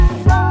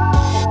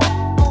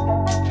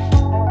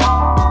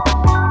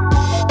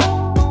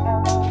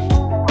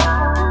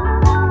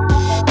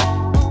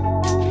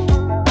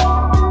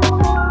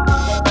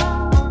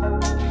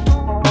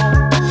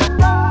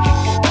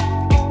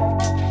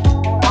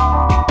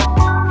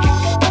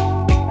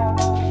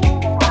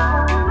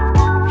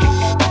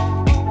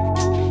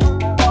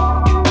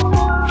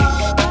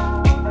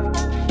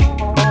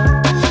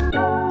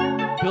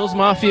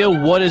Mafia,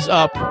 what is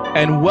up?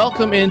 And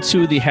welcome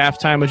into the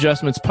Halftime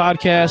Adjustments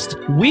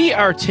podcast. We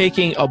are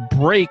taking a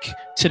break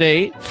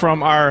today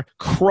from our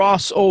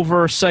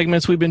crossover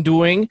segments we've been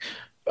doing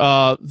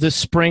this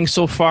spring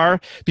so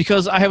far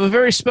because I have a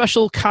very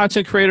special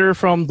content creator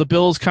from the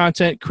Bills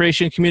content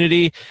creation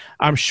community.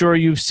 I'm sure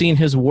you've seen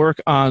his work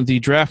on the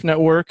Draft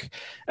Network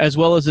as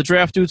well as the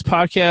Draft Dudes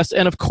podcast.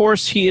 And of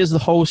course, he is the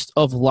host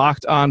of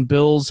Locked On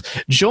Bills.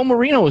 Joe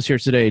Marino is here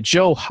today.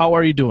 Joe, how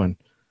are you doing?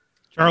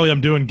 Charlie,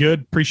 I'm doing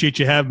good. Appreciate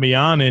you having me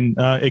on and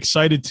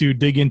excited to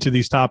dig into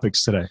these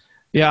topics today.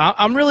 Yeah,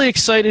 I'm really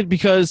excited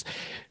because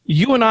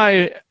you and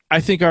I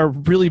think are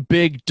really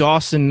big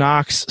Dawson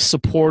Knox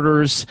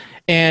supporters,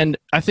 and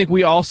I think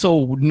we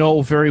also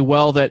know very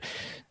well that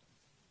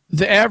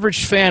the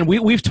average fan,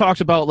 we've talked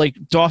about like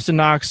Dawson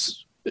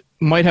Knox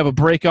might have a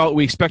breakout.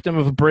 We expect him to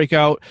have a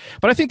breakout,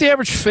 but I think the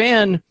average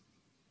fan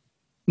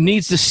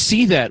needs to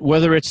see that,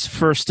 whether it's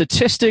for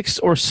statistics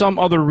or some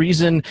other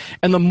reason.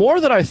 And the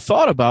more that I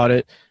thought about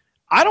it,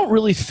 I don't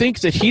really think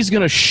that he's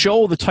going to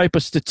show the type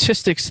of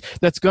statistics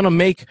that's going to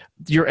make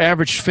your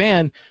average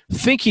fan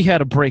think he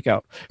had a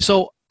breakout.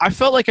 So I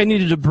felt like I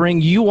needed to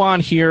bring you on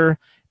here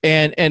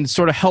and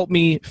sort of help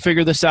me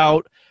figure this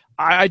out.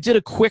 I did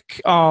a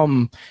quick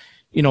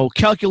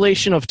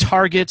calculation of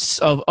targets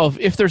of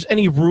if there's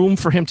any room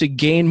for him to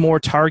gain more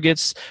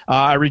targets.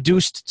 I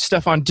reduced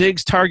Stefon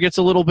Diggs' targets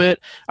a little bit.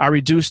 I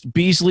reduced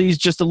Beasley's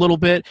just a little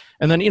bit.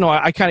 And then,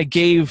 I kind of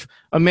gave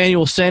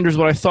Emmanuel Sanders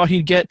what I thought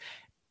he'd get.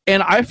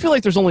 And I feel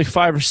like there's only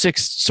 5 or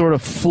 6 sort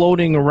of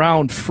floating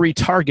around free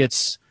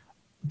targets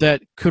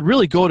that could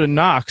really go to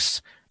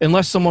Knox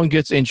unless someone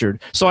gets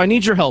injured. So I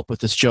need your help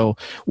with this, Joe.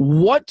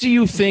 What do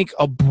you think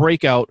a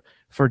breakout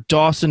for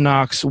Dawson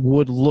Knox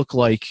would look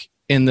like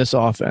in this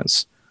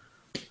offense?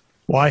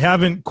 Well, I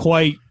haven't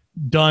quite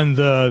done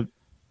the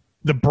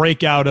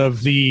breakout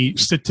of the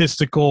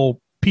statistical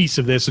piece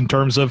of this in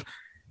terms of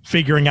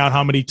figuring out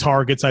how many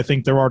targets I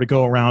think there are to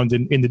go around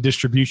in the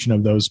distribution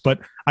of those. But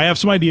I have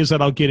some ideas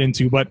that I'll get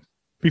into. But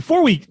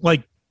before we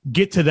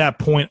get to that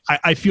point,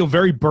 I feel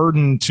very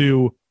burdened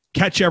to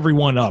catch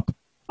everyone up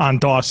on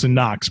Dawson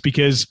Knox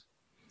because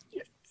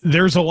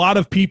there's a lot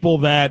of people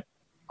that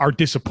are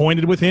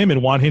disappointed with him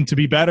and want him to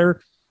be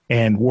better.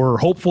 And we're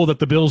hopeful that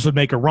the Bills would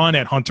make a run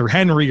at Hunter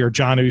Henry or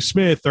Jonnu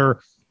Smith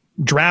or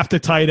draft a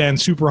tight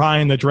end super high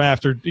in the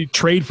draft or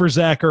trade for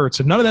Zach Ertz.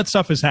 And none of that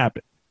stuff has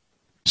happened.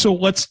 So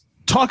let's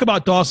talk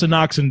about Dawson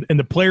Knox and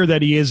the player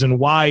that he is and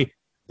why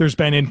there's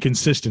been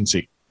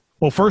inconsistency.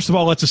 Well, first of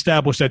all, let's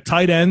establish that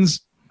tight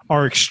ends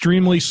are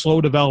extremely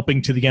slow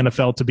developing to the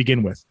NFL to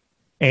begin with.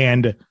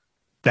 And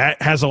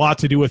that has a lot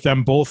to do with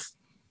them both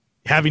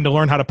having to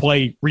learn how to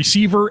play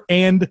receiver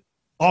and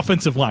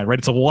offensive line, right?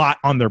 It's a lot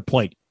on their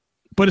plate.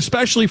 But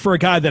especially for a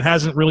guy that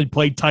hasn't really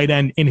played tight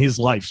end in his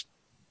life.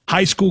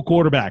 High school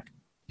quarterback.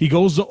 He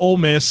goes to Ole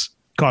Miss,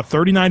 caught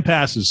 39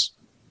 passes,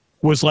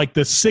 was like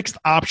the 6th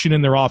option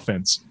in their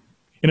offense.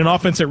 In an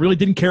offense that really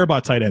didn't care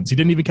about tight ends. He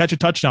didn't even catch a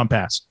touchdown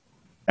pass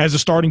as a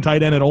starting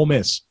tight end at Ole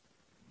Miss.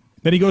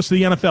 Then he goes to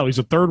the NFL. He's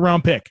a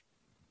 3rd-round pick.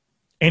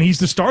 And he's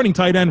the starting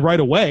tight end right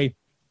away.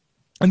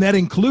 And that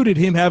included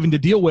him having to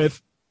deal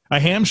with a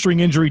hamstring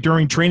injury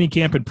during training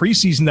camp and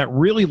preseason that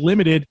really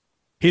limited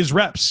his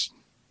reps.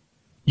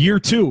 Year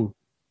 2,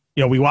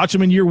 we watch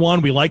him in year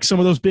 1. We like some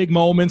of those big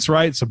moments,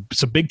 right? Some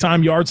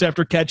big-time yards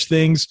after catch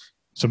things,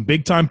 some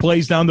big-time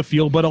plays down the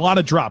field, but a lot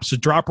of drops, a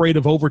drop rate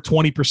of over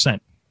 20%.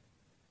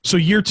 So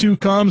year 2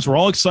 comes. We're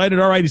all excited.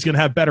 All right, he's going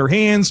to have better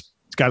hands.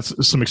 He's got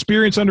some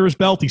experience under his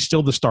belt. He's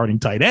still the starting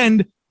tight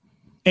end.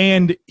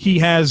 And he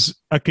has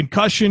a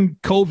concussion,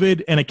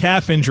 COVID, and a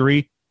calf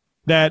injury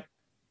that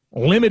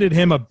limited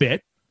him a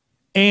bit.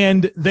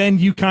 And then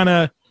you kind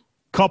of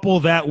couple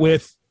that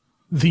with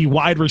the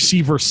wide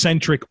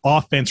receiver-centric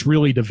offense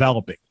really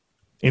developing.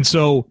 And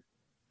so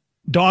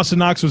Dawson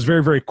Knox was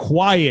very, very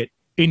quiet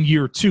in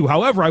year 2.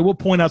 However, I will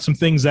point out some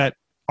things that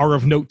are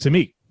of note to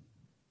me.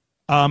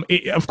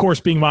 Of course,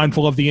 being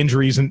mindful of the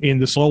injuries and in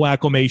the slow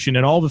acclimation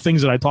and all the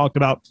things that I talked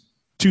about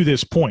to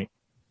this point.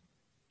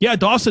 Yeah,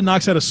 Dawson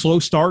Knox had a slow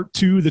start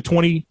to the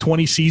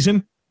 2020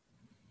 season,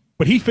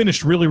 but he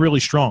finished really, really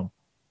strong.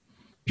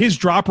 His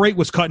drop rate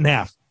was cut in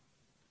half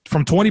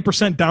from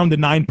 20% down to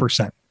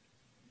 9%.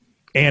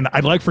 And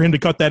I'd like for him to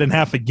cut that in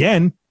half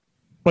again,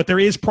 but there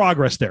is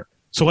progress there.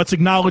 So let's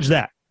acknowledge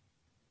that.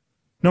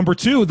 Number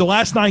 2, the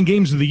last 9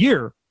 games of the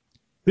year,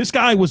 this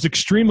guy was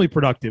extremely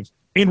productive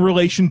in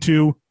relation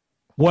to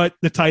what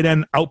the tight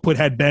end output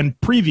had been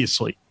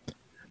previously.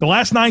 The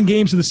last 9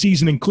 games of the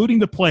season, including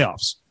the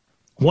playoffs,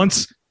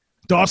 once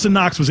Dawson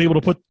Knox was able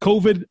to put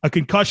COVID, a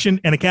concussion,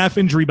 and a calf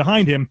injury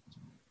behind him,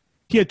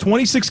 he had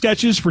 26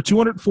 catches for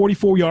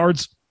 244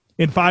 yards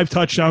and 5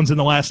 touchdowns in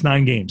the last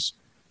 9 games.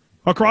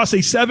 Across a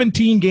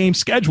 17-game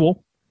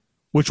schedule,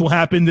 which will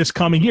happen this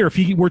coming year, if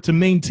he were to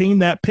maintain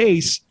that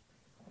pace,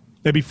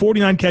 that'd be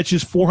 49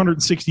 catches,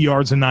 460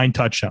 yards, and 9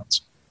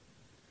 touchdowns.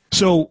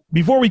 So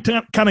before we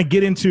kind of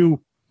get into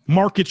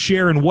market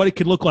share and what it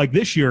could look like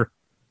this year,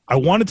 I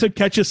wanted to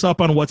catch us up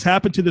on what's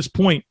happened to this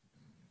point,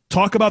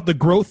 talk about the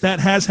growth that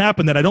has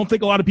happened that I don't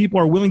think a lot of people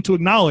are willing to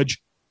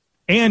acknowledge,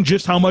 and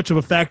just how much of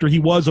a factor he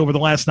was over the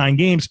last 9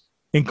 games,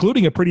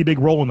 including a pretty big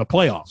role in the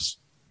playoffs.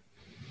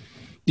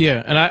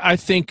 Yeah, and I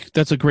think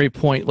that's a great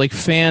point. Like,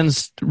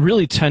 fans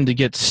really tend to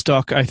get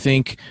stuck, I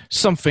think,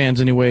 some fans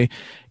anyway,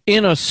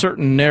 in a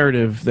certain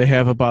narrative they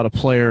have about a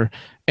player,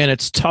 and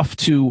it's tough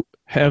to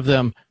have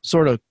them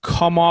sort of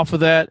come off of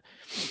that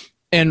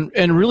and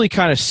really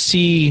kind of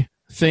see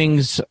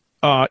things,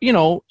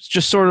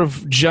 just sort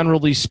of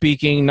generally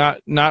speaking,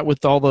 not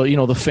with all the,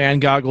 the fan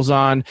goggles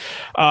on.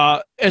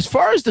 As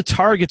far as the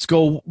targets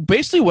go,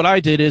 basically what I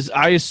did is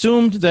I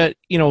assumed that,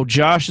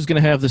 Josh is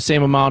going to have the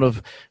same amount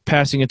of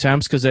passing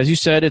attempts because, as you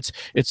said, it's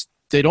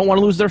they don't want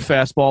to lose their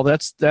fastball.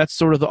 That's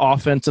sort of the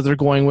offense that they're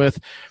going with.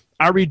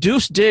 I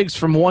reduced Diggs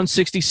from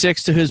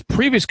 166 to his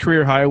previous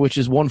career high, which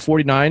is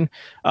 149.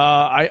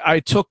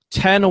 I took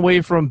 10 away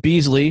from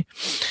Beasley.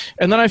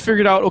 And then I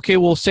figured out, okay,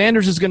 well,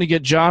 Sanders is going to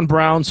get John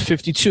Brown's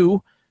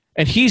 52,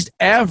 and he's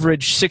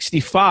averaged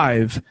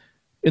 65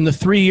 in the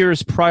 3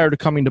 years prior to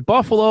coming to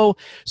Buffalo.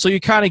 So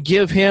you kind of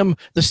give him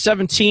the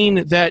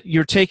 17 that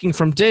you're taking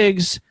from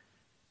Diggs,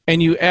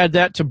 and you add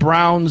that to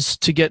Brown's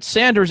to get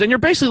Sanders, and you're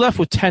basically left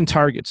with 10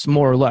 targets,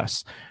 more or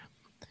less.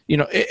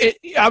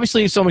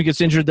 Obviously, if someone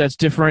gets injured, that's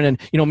different.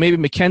 And, maybe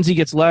McKenzie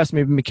gets less,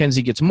 maybe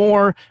McKenzie gets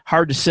more.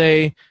 Hard to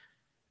say.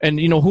 And,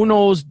 who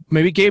knows?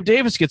 Maybe Gabe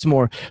Davis gets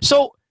more.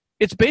 So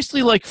it's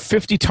basically like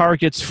 50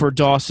 targets for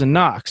Dawson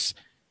Knox.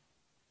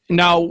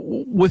 Now,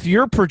 with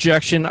your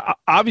projection,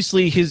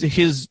 obviously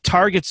his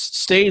targets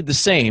stayed the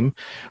same,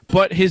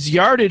 but his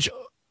yardage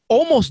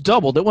almost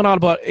doubled. It went out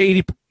about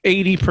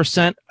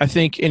 80%, I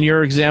think, in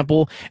your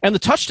example. And the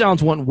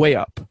touchdowns went way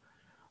up.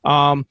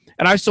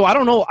 So I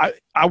don't know.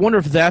 I wonder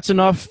if that's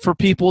enough for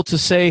people to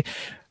say,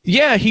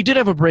 yeah, he did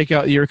have a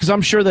breakout year, because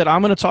I'm sure that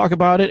I'm going to talk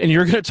about it and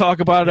you're going to talk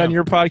about it on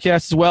your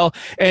podcast as well.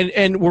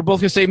 And we're both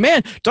going to say,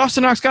 man,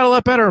 Dawson Knox got a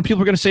lot better. And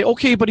people are going to say,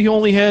 okay, but he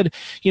only had,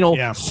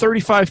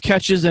 35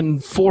 catches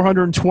and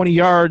 420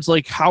 yards.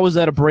 Like, how is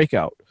that a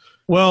breakout?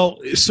 Well,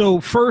 so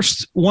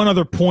first, one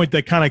other point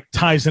that kind of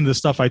ties into the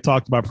stuff I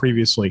talked about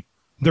previously.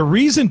 The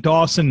reason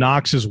Dawson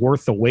Knox is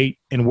worth the wait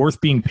and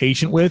worth being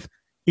patient with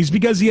is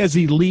because he has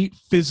elite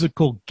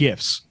physical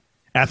gifts,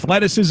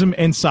 athleticism,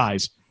 and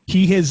size.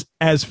 He is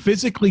as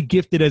physically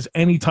gifted as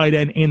any tight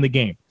end in the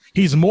game.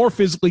 He's more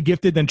physically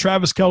gifted than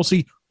Travis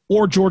Kelce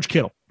or George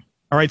Kittle.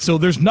 All right, so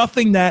there's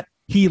nothing that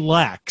he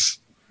lacks,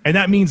 and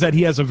that means that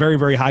he has a very,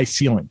 very high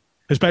ceiling,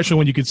 especially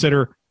when you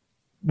consider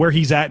where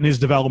he's at in his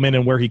development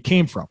and where he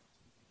came from.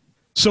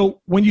 So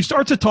when you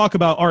start to talk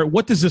about, all right,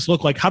 what does this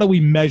look like? How do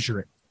we measure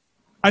it?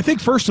 I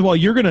think, first of all,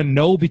 you're going to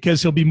know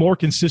because he'll be more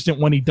consistent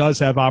when he does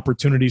have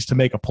opportunities to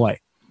make a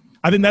play.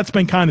 I think that's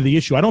been kind of the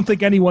issue. I don't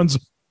think anyone's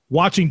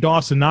watching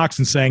Dawson Knox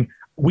and saying,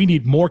 we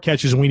need more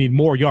catches and we need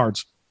more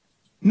yards.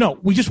 No,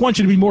 we just want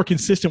you to be more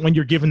consistent when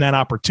you're given that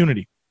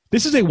opportunity.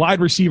 This is a wide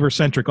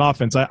receiver-centric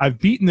offense. I've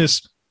beaten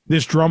this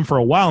drum for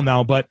a while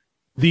now, but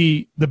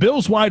the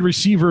Bills wide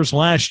receivers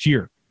last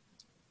year,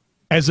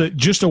 as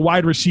just a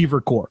wide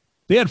receiver core,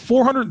 they had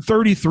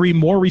 433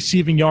 more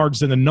receiving yards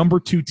than the number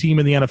 2 team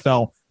in the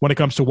NFL when it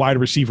comes to wide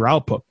receiver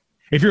output.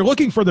 If you're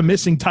looking for the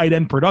missing tight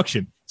end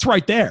production, it's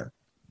right there.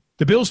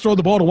 The Bills throw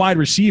the ball to wide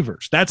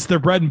receivers. That's their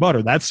bread and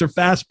butter. That's their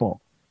fastball.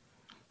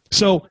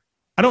 So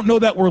I don't know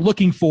that we're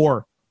looking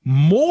for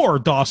more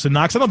Dawson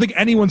Knox. I don't think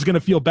anyone's going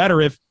to feel better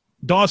if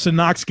Dawson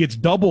Knox gets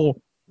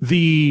double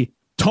the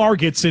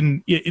targets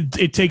and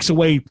it takes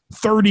away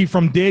 30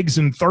 from Diggs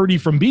and 30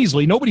 from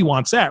Beasley. Nobody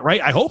wants that,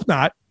 right? I hope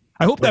not.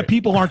 I hope that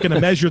people aren't going to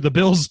measure the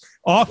Bills'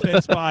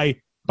 offense by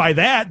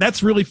that.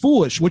 That's really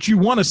foolish. What you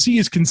want to see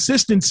is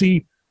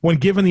consistency when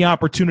given the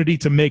opportunity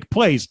to make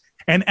plays.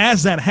 And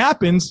as that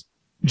happens,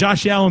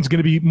 Josh Allen's going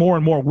to be more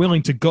and more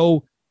willing to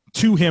go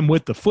to him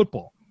with the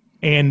football.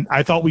 And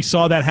I thought we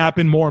saw that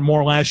happen more and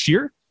more last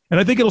year. And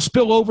I think it'll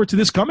spill over to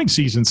this coming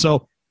season.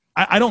 So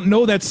I don't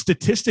know that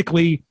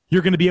statistically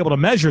you're going to be able to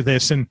measure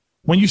this. And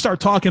when you start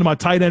talking about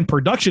tight end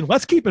production,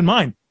 let's keep in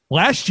mind,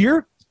 last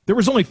year, there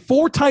was only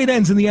 4 tight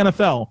ends in the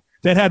NFL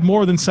that had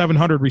more than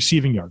 700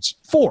 receiving yards.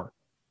 4.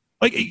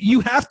 Like,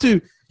 you have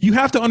to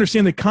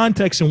understand the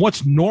context and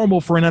what's normal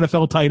for an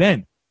NFL tight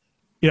end.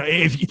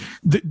 If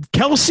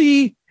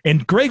Kelce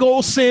and Greg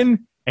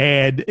Olsen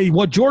and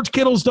what George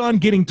Kittle's done,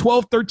 getting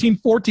 12, 13,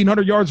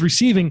 1,400 yards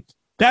receiving,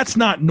 that's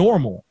not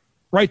normal,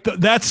 right?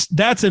 That's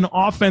an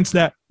offense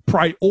that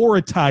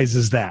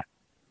prioritizes that.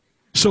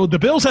 So the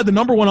Bills had the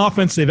number 1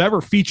 offense they've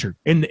ever featured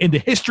in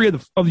the history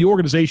of the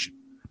organization.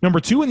 Number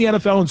 2 in the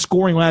NFL in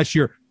scoring last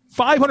year,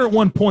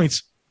 501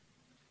 points,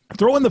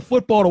 throwing the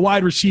football to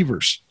wide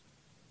receivers.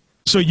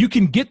 So you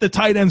can get the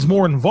tight ends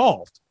more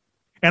involved.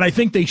 And I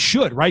think they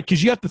should, right?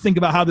 Because you have to think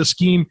about how the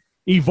scheme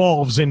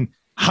evolves and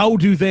how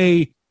do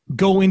they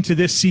go into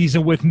this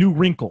season with new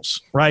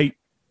wrinkles, right?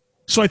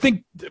 So I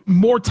think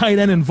more tight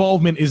end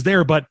involvement is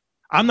there, but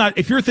I'm not –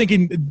 if you're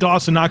thinking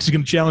Dawson Knox is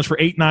going to challenge for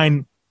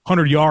 800-900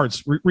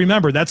 yards,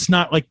 remember, that's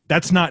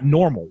not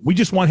normal. We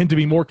just want him to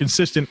be more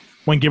consistent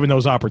when given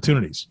those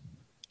opportunities.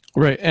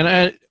 Right.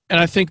 And and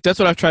I think that's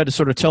what I've tried to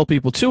sort of tell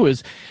people too,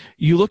 is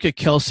you look at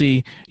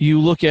Kelsey, you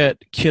look at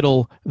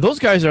Kittle, those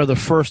guys are the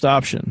first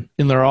option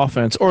in their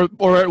offense, or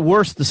at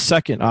worst the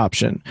second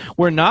option,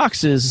 where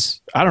Knox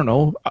is, I don't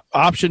know,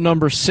 option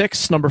number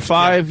 6, number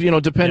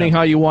 5, depending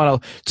how you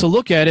want to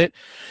look at it.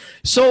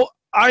 So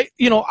I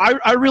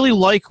really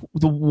like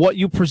what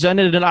you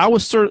presented, and I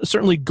was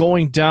certainly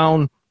going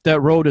down that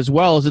road as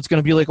well. As it's going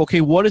to be like, okay,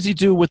 what does he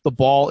do with the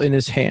ball in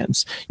his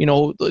hands?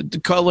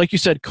 Like you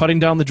said, cutting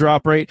down the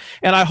drop rate.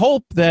 And I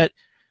hope that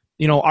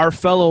our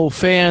fellow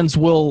fans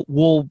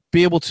will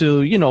be able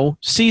to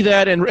see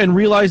that and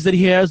realize that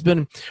he has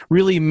been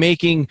really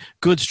making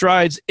good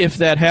strides if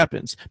that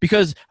happens,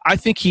 because I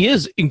think he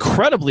is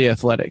incredibly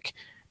athletic,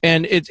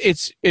 and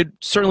it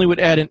certainly would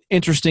add an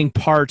interesting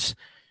part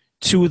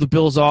to the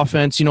Bills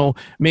offense.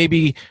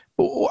 Maybe,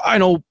 I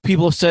know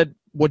people have said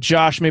what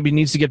Josh maybe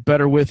needs to get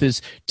better with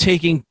is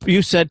taking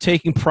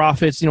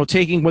profits,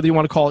 taking, whether you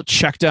want to call it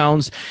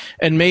checkdowns,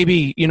 and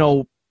maybe,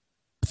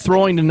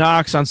 throwing to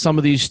Knox on some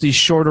of these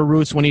shorter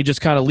routes when he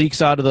just kind of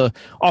leaks off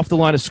the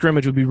line of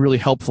scrimmage would be really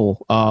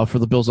helpful for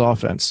the Bills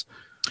offense.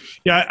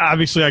 Yeah,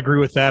 obviously I agree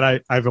with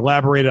that. I've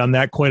elaborated on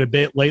that quite a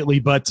bit lately,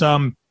 but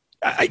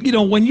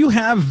when you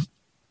have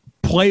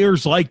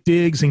players like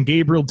Diggs and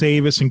Gabriel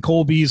Davis and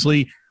Cole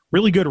Beasley,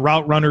 really good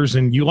route runners,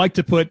 and you like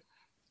to put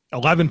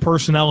 11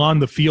 personnel on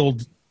the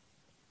field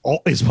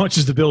as much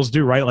as the Bills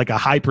do, right? Like a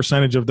high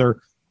percentage of their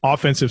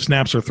offensive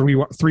snaps are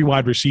three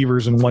wide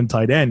receivers and 1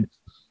 tight end.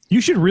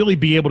 You should really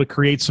be able to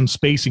create some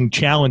spacing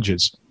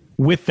challenges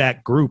with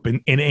that group.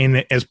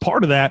 And as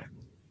part of that,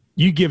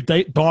 you give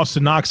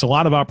Dawson Knox a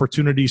lot of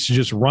opportunities to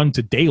just run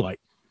to daylight.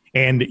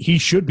 And he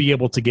should be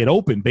able to get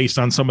open based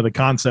on some of the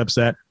concepts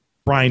that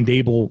Brian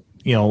Daboll,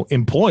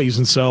 employs.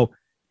 And so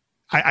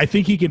I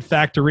think he can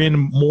factor in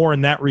more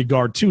in that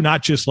regard too,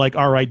 not just like,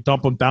 all right,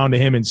 dump him down to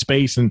him in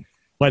space and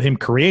let him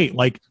create.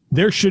 Like,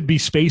 there should be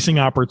spacing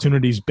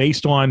opportunities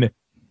based on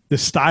the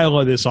style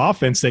of this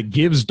offense that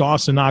gives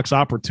Dawson Knox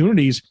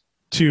opportunities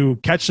to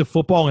catch the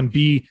football and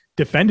be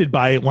defended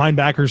by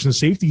linebackers and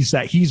safeties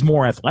that he's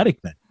more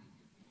athletic than.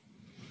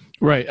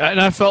 Right,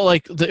 and I felt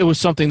like it was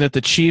something that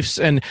the Chiefs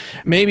and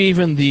maybe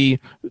even the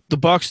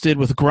Bucs did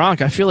with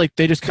Gronk. I feel like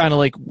they just kind of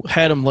like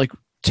had him like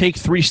take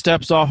 3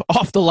 steps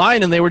off the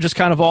line, and they were just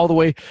kind of all the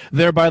way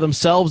there by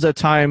themselves at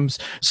times,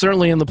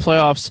 certainly in the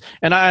playoffs.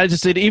 And I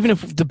just said, even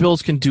if the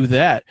Bills can do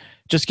that,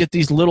 just get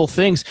these little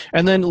things,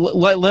 and then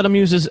let him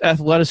use his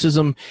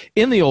athleticism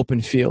in the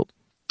open field.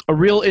 A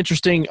real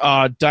interesting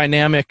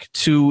dynamic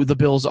to the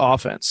Bills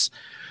offense.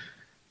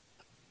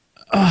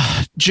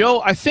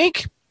 Joe, I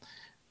think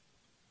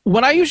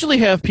when I usually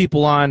have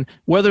people on,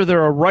 whether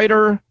they're a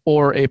writer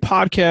or a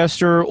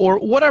podcaster or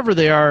whatever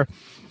they are,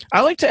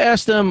 I like to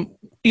ask them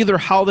either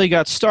how they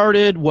got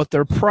started, what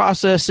their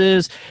process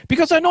is,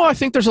 because I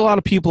think there's a lot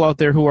of people out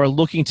there who are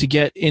looking to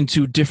get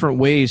into different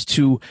ways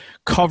to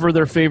cover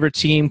their favorite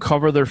team,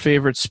 cover their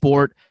favorite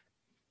sport,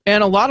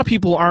 and a lot of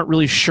people aren't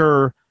really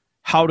sure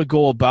how to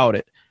go about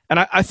it. And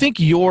I think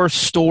your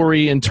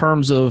story in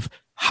terms of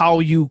how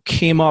you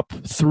came up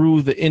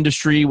through the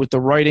industry with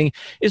the writing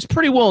is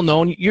pretty well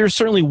known. You're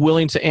certainly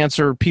willing to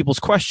answer people's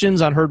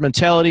questions on Herd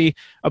Mentality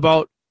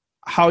about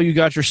how you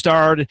got your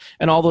start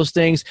and all those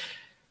things.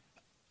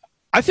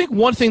 I think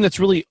one thing that's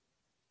really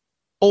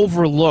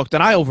overlooked,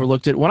 and I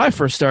overlooked it when I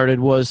first started,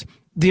 was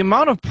the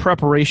amount of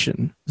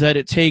preparation that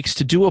it takes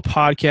to do a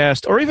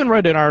podcast or even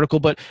write an article,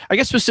 but I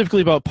guess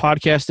specifically about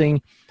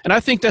podcasting. And I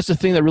think that's the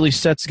thing that really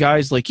sets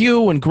guys like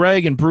you and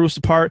Greg and Bruce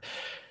apart.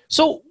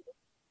 So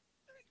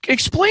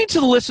explain to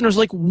the listeners,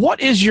 like,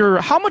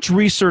 how much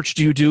research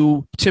do you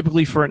do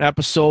typically for an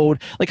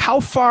episode? Like, how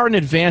far in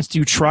advance do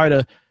you try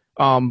to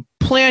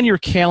plan your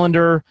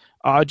calendar,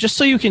 just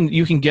so you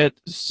can get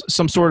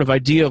some sort of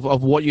idea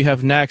of what you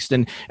have next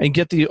and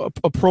get the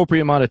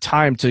appropriate amount of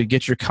time to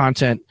get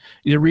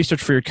your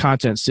research for your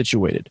content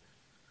situated?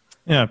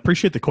 Yeah,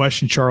 appreciate the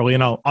question, Charlie.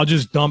 And I'll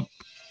just dump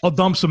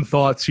some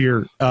thoughts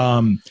here.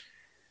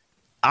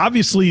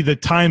 Obviously, the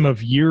time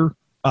of year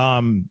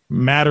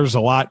matters a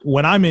lot.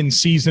 When I'm in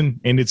season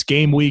and it's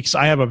game weeks,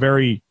 I have a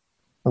very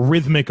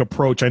rhythmic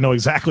approach. I know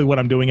exactly what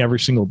I'm doing every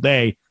single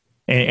day,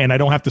 and I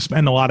don't have to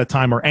spend a lot of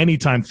time or any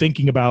time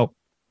thinking about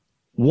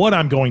what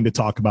I'm going to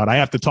talk about. I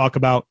have to talk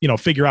about,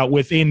 figure out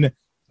within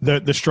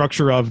the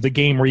structure of the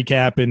game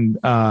recap and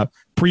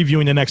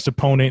previewing the next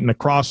opponent and the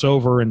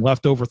crossover and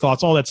leftover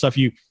thoughts, all that stuff.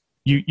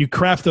 You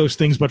craft those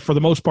things, but for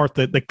the most part,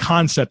 the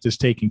concept is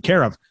taken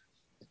care of.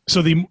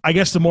 So I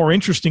guess the more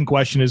interesting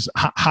question is,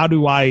 how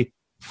do I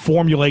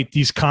formulate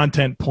these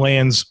content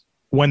plans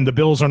when the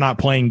Bills are not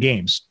playing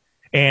games?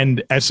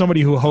 And as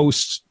somebody who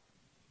hosts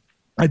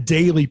a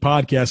daily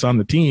podcast on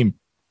the team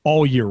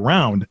all year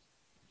round,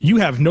 you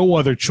have no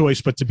other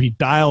choice but to be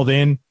dialed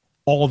in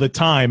all the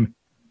time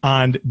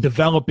on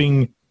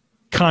developing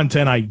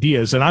content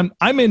ideas. And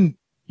I'm in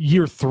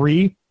year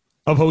 3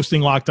 of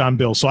hosting Locked On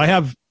Bills. So I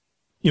have,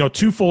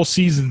 2 full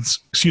seasons,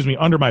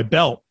 under my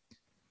belt.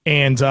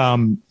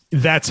 And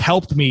that's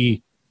helped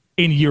me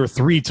in year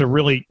 3 to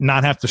really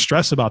not have to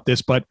stress about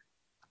this. But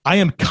I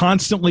am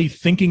constantly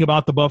thinking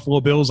about the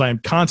Buffalo Bills. I am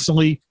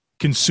constantly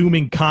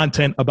consuming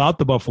content about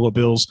the Buffalo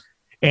Bills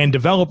and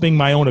developing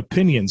my own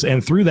opinions.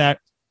 And through that,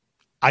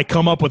 I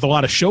come up with a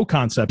lot of show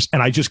concepts,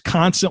 and I just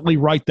constantly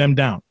write them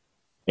down.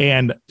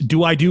 And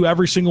do I do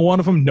every single one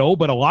of them? No,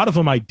 but a lot of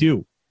them I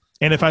do.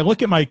 And if I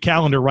look at my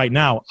calendar right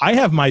now, I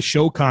have my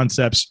show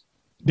concepts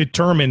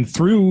determined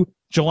through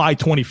July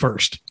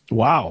 21st.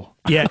 Wow.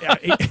 Yeah.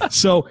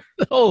 So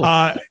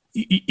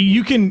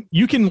you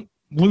can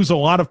lose a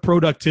lot of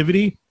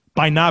productivity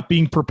by not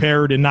being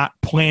prepared and not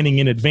planning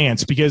in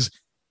advance. Because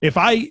if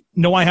I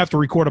know I have to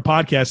record a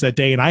podcast that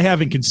day and I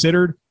haven't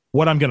considered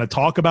what I'm going to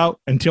talk about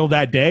until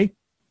that day,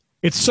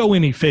 it's so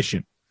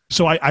inefficient.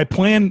 So I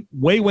plan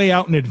way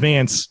out in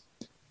advance.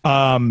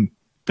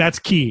 That's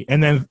key.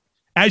 And then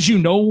as you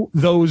know,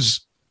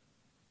 those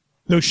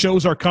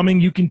shows are coming,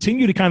 you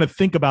continue to kind of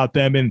think about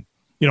them. And,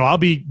 I'll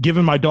be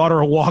giving my daughter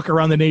a walk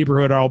around the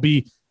neighborhood, or I'll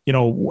be,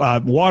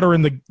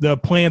 watering the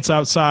plants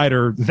outside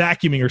or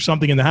vacuuming or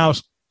something in the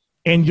house.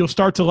 And you'll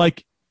start to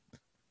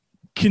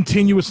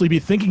continuously be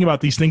thinking about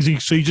these things.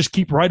 So you just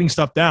keep writing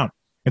stuff down.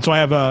 And so I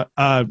have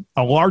a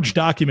large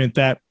document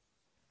that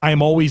I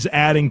am always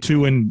adding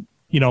to and,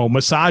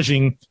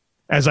 massaging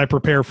as I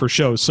prepare for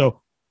shows. So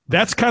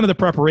that's kind of the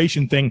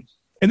preparation thing.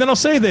 And then I'll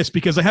say this,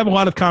 because I have a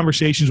lot of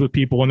conversations with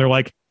people and they're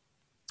like,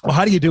 well,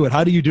 how do you do it?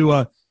 How do you do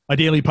a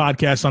daily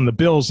podcast on the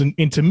Bills?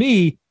 And to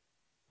me,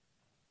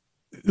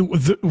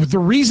 the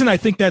reason I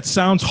think that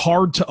sounds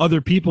hard to other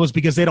people is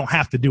because they don't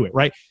have to do it,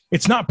 right?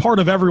 It's not part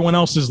of everyone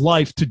else's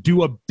life to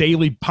do a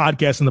daily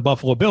podcast on the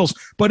Buffalo Bills.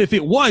 But if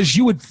it was,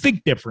 you would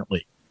think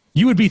differently.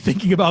 You would be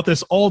thinking about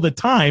this all the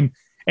time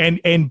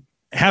and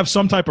have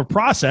some type of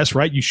process,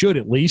 right? You should,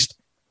 at least,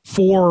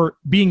 for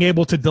being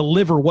able to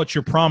deliver what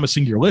you're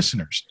promising your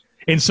listeners.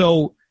 And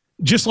so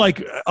just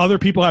like other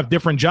people have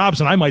different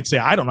jobs, and I might say,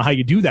 I don't know how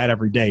you do that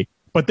every day,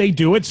 but they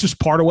do. It's just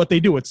part of what they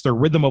do. It's their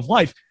rhythm of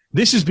life.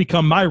 This has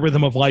become my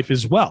rhythm of life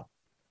as well,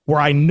 where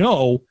I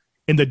know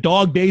in the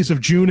dog days of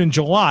June and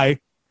July,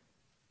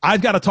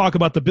 I've got to talk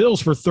about the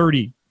Bills for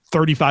 30,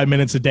 35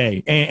 minutes a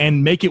day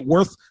and make it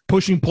worth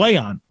pushing play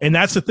on. And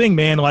that's the thing,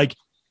 man.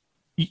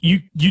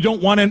 You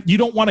don't want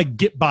to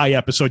get by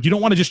episode. You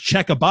don't want to just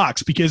check a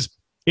box, because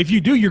if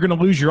you do, you're going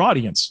to lose your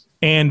audience.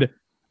 And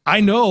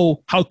I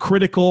know how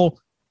critical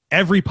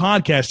every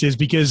podcast is,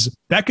 because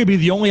that could be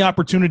the only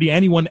opportunity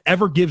anyone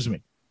ever gives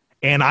me.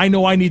 And I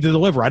know I need to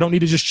deliver. I don't need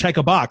to just check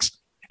a box.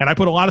 And I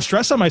put a lot of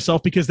stress on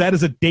myself because that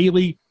is a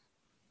daily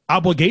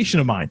obligation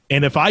of mine.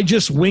 And if I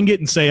just wing it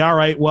and say, all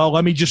right, well,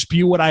 let me just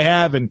spew what I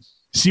have and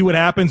see what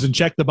happens and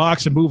check the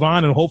box and move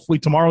on, and hopefully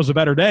tomorrow's a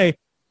better day,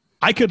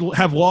 I could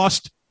have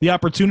lost the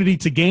opportunity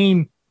to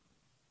gain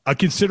a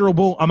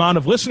considerable amount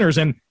of listeners.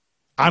 And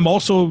I'm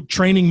also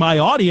training my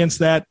audience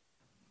that,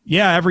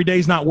 yeah, every day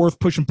is not worth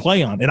pushing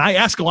play on. And I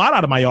ask a lot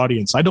out of my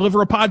audience. I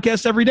deliver a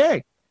podcast every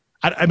day.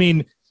 I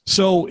mean,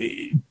 so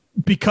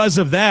because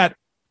of that,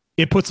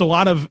 it puts a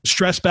lot of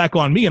stress back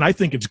on me. And I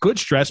think it's good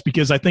stress,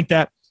 because I think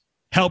that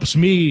helps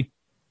me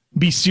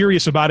be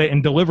serious about it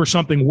and deliver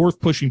something worth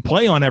pushing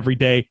play on every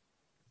day,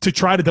 to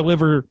try to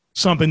deliver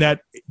something that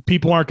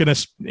people aren't going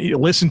to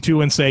listen to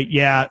and say,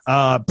 yeah,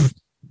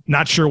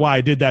 not sure why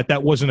I did that.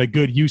 That wasn't a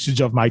good usage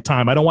of my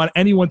time. I don't want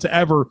anyone to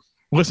ever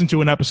listen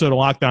to an episode of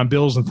Locked On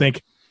Bills and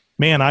think,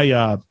 man,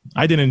 I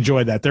didn't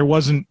enjoy that. There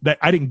wasn't that.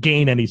 I didn't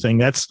gain anything.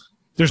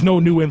 There's no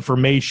new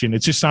information. It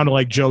just sounded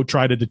like Joe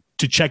tried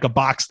to check a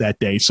box that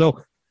day.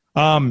 So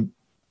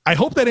I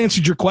hope that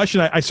answered your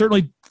question. I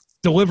certainly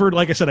delivered.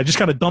 Like I said, I just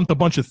kind of dumped a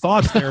bunch of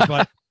thoughts there,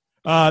 but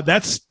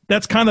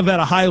that's kind of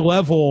at a high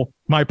level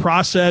my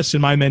process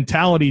and my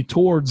mentality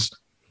towards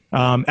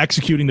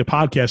executing the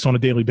podcast on a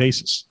daily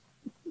basis.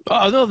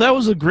 Oh, no, that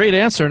was a great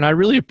answer, and I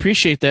really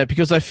appreciate that,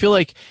 because I feel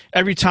like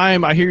every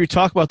time I hear you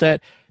talk about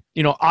that,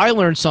 I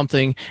learned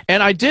something.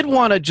 And I did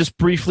want to just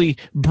briefly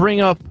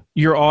bring up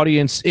your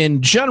audience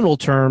in general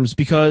terms,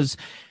 because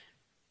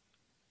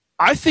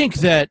I think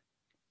that,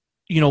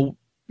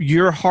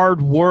 your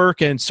hard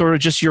work and sort of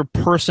just your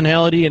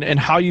personality and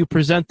how you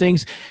present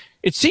things,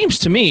 it seems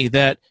to me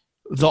that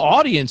the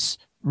audience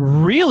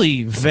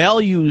really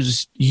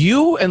values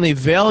you, and they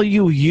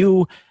value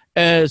you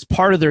as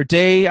part of their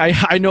day.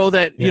 I know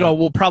that,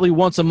 well, probably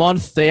once a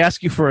month they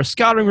ask you for a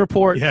scouting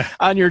report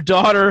on your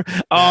daughter.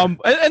 And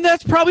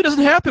that probably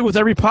doesn't happen with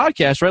every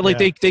podcast, right?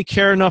 Like they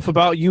care enough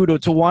about you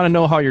to want to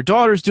know how your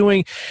daughter's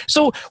doing.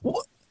 So,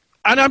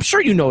 and I'm sure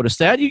you noticed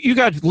that. You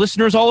got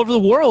listeners all over the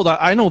world.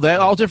 I know that,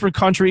 all different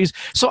countries.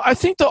 So I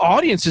think the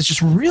audience is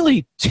just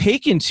really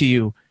taken to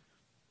you.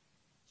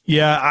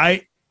 Yeah,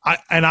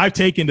 I've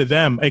taken to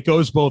them. It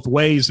goes both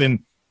ways.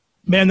 And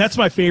man, that's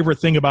my favorite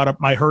thing about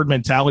my Herd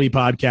Mentality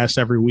podcast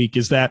every week,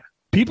 is that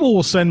people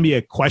will send me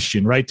a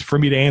question, right, for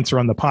me to answer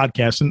on the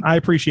podcast. And I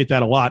appreciate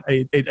that a lot.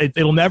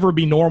 It'll never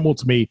be normal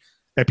to me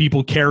that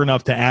people care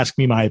enough to ask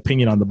me my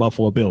opinion on the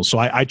Buffalo Bills. So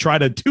I try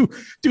to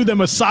do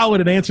them a solid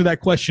and answer that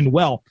question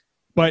well.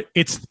 But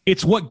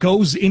it's what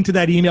goes into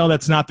that email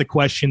that's not the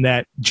question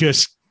that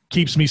just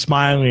keeps me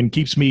smiling and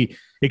keeps me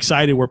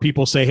excited, where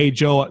people say, hey,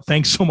 Joe,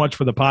 thanks so much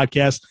for the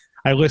podcast.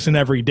 I listen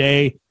every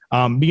day.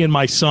 Me and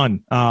my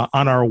son,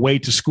 on our way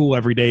to school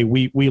every day,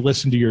 we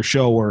listen to your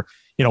show, or,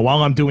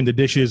 while I'm doing the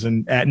dishes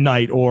and at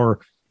night, or,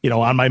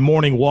 on my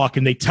morning walk,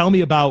 and they tell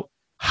me about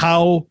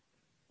how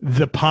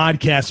the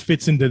podcast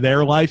fits into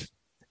their life.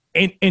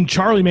 And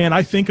Charlie, man,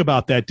 I think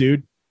about that,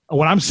 dude.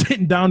 When I'm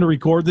sitting down to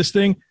record this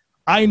thing,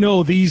 I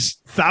know these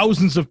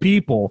thousands of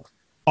people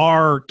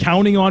are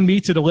counting on me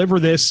to deliver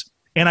this,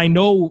 and I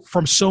know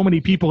from so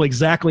many people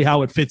exactly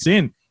how it fits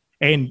in.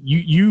 And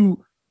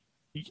you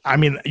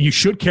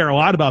should care a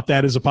lot about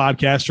that as a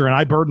podcaster, and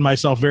I burden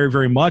myself very,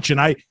 very much.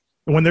 And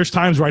when there's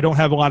times where I don't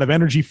have a lot of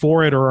energy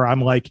for it, or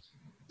I'm like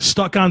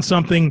stuck on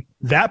something,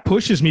 that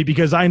pushes me,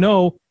 because I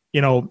know,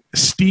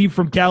 Steve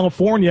from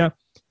California,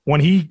 when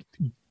he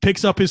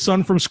picks up his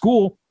son from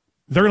school,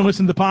 they're going to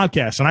listen to the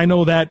podcast. And I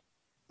know that,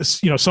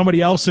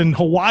 somebody else in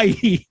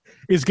Hawaii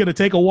is going to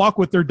take a walk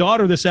with their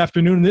daughter this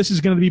afternoon, and this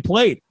is going to be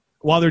played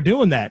while they're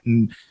doing that.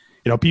 And,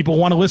 people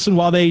want to listen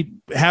while they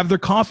have their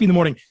coffee in the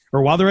morning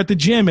or while they're at the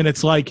gym. And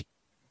it's like,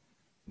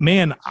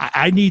 man,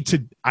 I need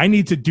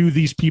to do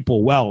these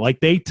people well. Like,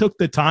 they took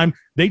the time,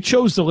 they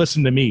chose to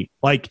listen to me.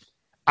 Like,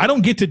 I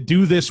don't get to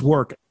do this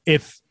work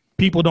if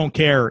people don't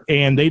care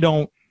and they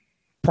don't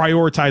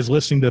prioritize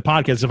listening to the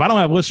podcast. If I don't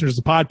have listeners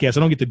to the podcast,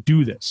 I don't get to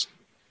do this.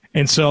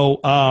 And so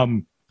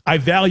I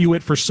value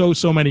it for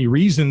so many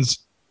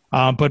reasons.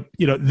 But,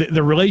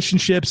 the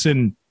relationships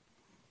and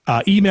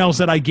emails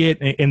that I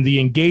get, and the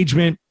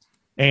engagement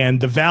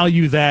and the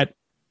value that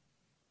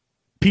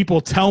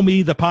people tell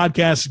me the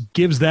podcast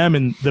gives them,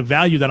 and the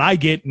value that I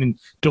get in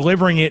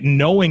delivering it, and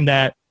knowing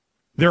that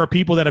there are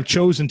people that have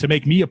chosen to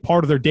make me a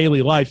part of their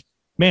daily life,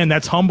 man,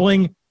 that's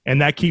humbling,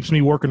 and that keeps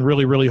me working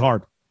really, really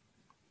hard.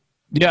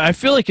 Yeah, I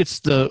feel like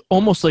it's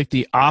almost like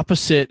the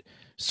opposite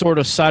sort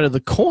of side of the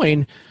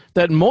coin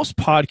that most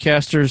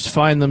podcasters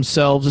find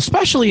themselves,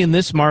 especially in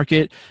this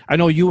market. I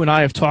know you and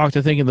I have talked,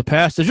 I think, in the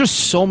past. There's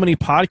just so many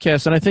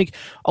podcasts, and I think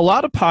a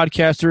lot of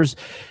podcasters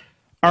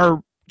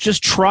are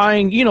just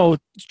trying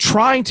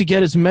to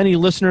get as many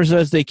listeners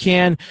as they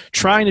can,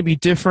 trying to be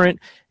different,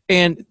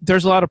 and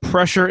there's a lot of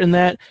pressure in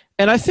that.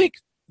 And I think,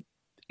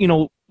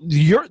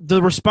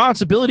 the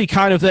responsibility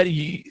kind of that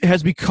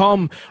has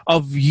become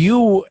of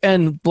you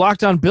and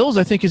Locked On Bills,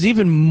 I think, is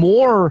even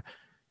more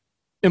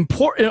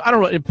important. I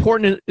don't know,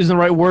 important isn't the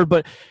right word,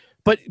 but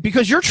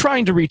because you're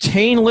trying to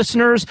retain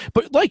listeners,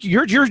 but like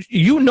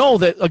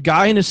that a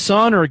guy and his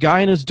son, or a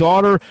guy and his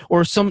daughter,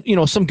 or some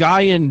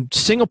guy in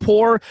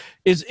Singapore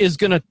is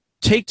going to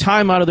take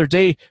time out of their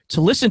day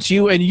to listen to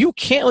you, and you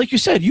can't, like you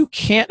said, you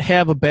can't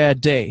have a bad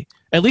day.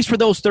 At least for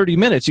those 30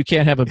 minutes, you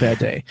can't have a bad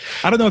day.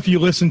 I don't know if you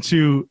listen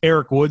to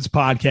Eric Wood's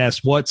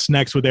podcast, What's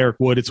Next with Eric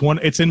Wood.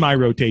 It's in my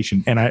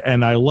rotation,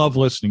 and I love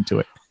listening to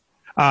it.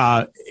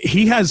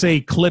 He has a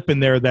clip in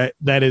there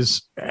that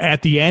is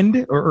at the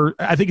end, or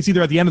I think it's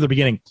either at the end or the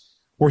beginning,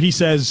 where he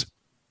says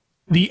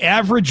on the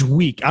average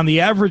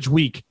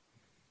week,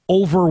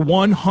 over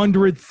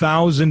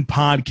 100,000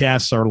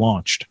 podcasts are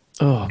launched.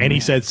 Oh, and man.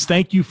 He says,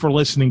 thank you for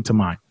listening to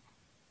mine.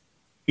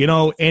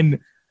 And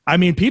I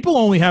mean, people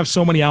only have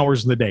so many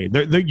hours in the day.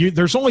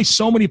 There's only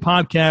so many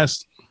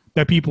podcasts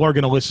that people are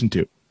going to listen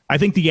to. I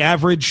think the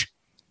average,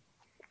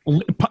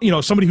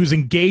 somebody who's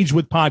engaged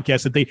with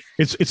podcasts, that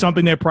it's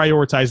something they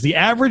prioritize. The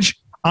average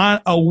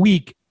on a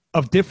week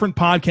of different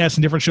podcasts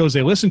and different shows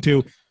they listen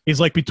to is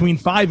like between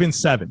 5 and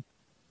 7.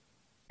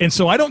 And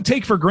so I don't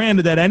take for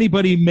granted that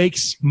anybody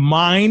makes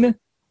mine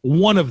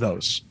one of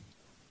those.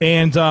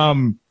 And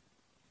I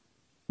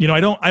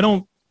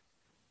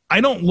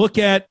don't look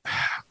at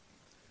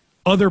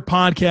other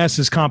podcasts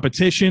as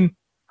competition.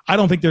 I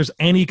don't think there's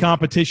any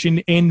competition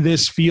in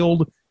this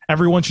field.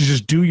 Everyone should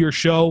just do your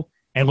show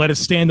and let it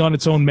stand on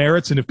its own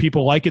merits. And if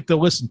people like it, they'll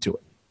listen to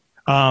it.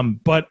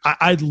 But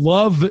I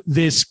love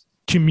this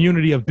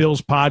community of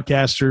Bills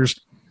podcasters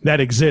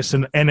that exists.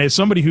 And as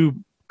somebody who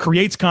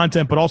creates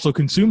content but also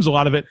consumes a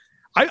lot of it,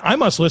 I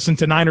must listen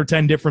to 9 or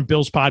 10 different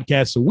Bills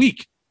podcasts a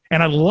week.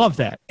 And I love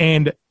that.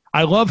 And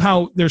I love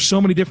how there's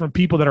so many different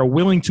people that are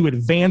willing to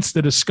advance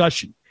the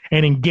discussion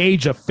and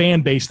engage a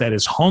fan base that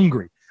is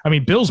hungry. I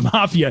mean, Bills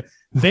Mafia,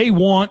 they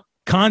want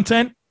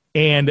content,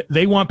 and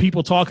they want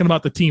people talking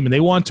about the team, and they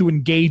want to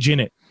engage in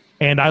it.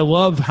 And I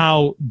love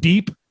how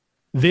deep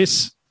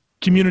this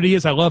community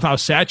is. I love how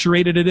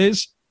saturated it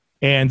is.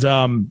 And,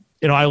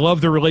 I love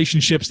the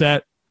relationships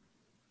that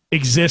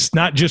exist,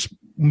 not just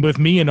with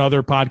me and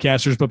other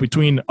podcasters, but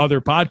between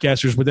other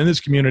podcasters within this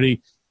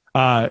community,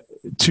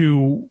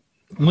 to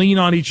lean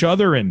on each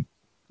other and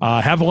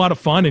have a lot of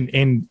fun.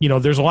 And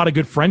there's a lot of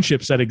good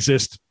friendships that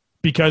exist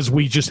because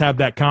we just have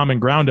that common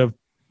ground of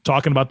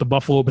talking about the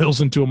Buffalo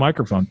Bills into a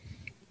microphone.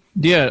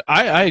 Yeah,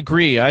 I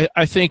agree.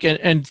 I think,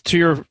 and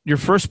to your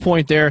first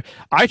point there,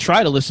 I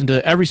try to listen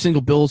to every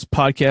single Bills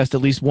podcast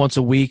at least once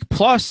a week.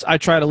 Plus, I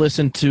try to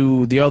listen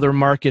to the other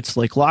markets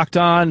like Locked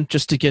On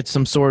just to get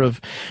some sort of,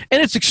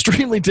 and it's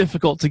extremely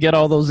difficult to get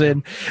all those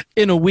in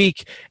a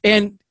week.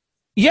 And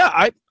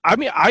yeah, I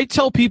mean, I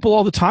tell people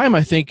all the time,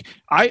 I think,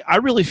 I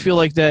really feel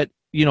like that,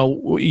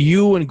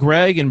 you and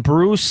Greg and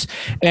Bruce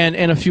and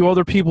a few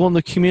other people in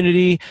the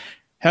community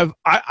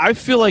I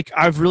feel like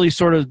I've really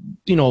sort of,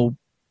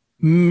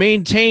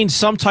 maintained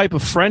some type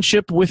of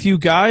friendship with you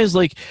guys.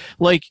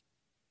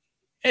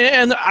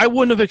 And I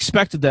wouldn't have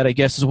expected that, I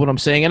guess, is what I'm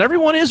saying. And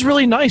everyone is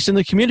really nice in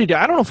the community.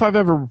 I don't know if I've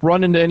ever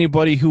run into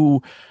anybody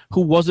who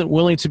wasn't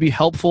willing to be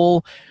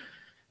helpful.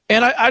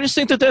 And I just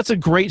think that that's a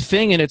great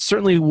thing, and it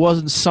certainly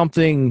wasn't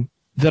something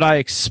that I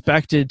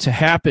expected to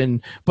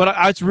happen. But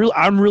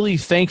I'm really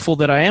thankful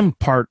that I am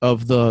part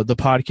of the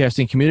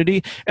podcasting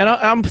community, and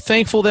I'm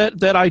thankful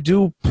that I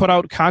do put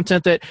out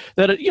content that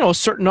a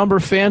certain number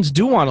of fans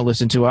do want to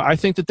listen to. I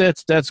think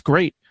that's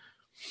great.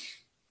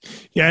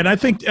 Yeah, and I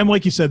think, and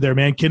like you said there,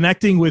 man,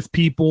 connecting with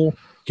people,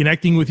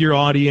 connecting with your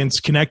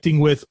audience, connecting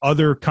with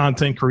other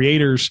content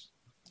creators,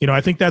 I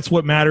think that's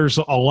what matters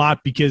a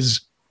lot, because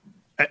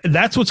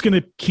that's what's going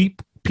to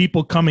keep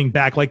people coming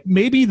back. Like,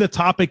 maybe the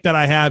topic that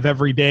I have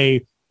every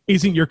day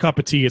isn't your cup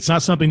of tea. It's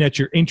not something that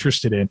you're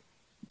interested in.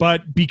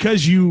 But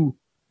because you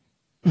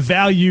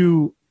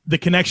value the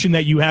connection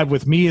that you have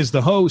with me as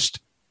the host,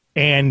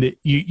 and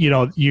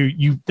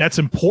you that's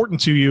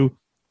important to you,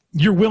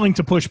 you're willing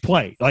to push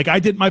play. Like, I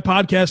did my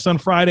podcast on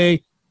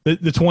Friday, the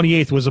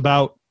 28th, was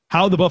about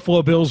how the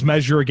Buffalo Bills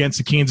measure against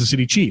the Kansas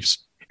City Chiefs.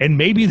 And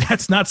maybe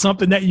that's not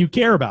something that you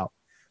care about.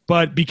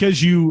 But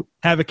because you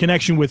have a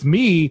connection with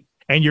me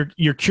and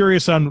you're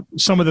curious on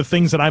some of the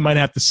things that I might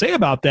have to say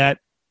about that,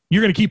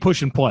 you're going to keep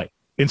pushing play.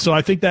 And so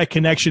I think that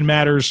connection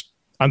matters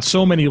on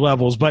so many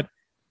levels. But,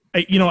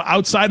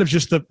 outside of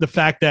just the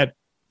fact that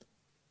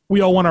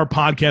we all want our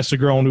podcast to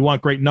grow and we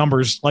want great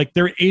numbers, like,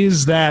 there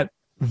is that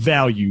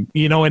value,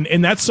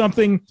 and that's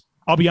something,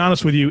 I'll be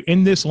honest with you,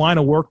 in this line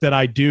of work that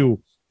I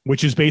do,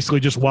 which is basically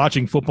just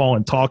watching football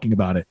and talking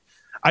about it.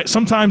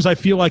 Sometimes I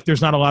feel like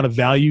there's not a lot of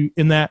value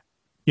in that.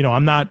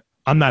 I'm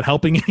not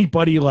helping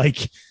anybody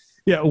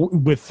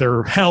with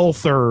their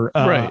health, or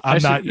right.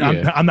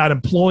 I'm not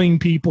employing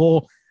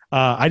people.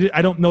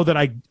 I don't know that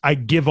I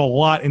give a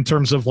lot in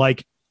terms of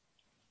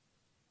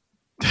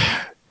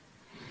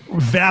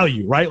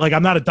value, right? Like,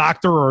 I'm not a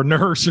doctor or a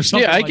nurse or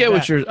something. Yeah, I get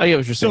what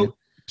you're saying.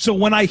 So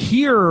when I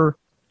hear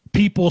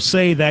people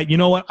say that, you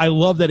know what, I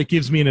love that it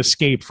gives me an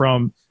escape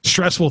from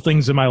stressful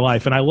things in my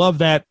life, and I love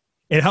that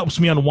it helps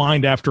me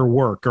unwind after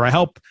work, or I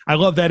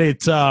love that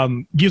it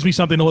gives me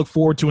something to look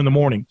forward to in the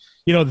morning.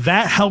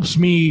 That helps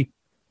me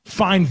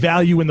find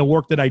value in the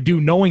work that I do,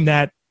 knowing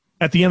that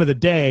at the end of the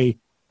day,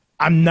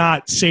 I'm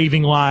not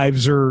saving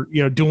lives or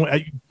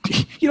doing.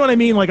 You know what I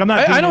mean? Like, I'm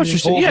not. Doing I know what you're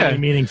saying. Yeah,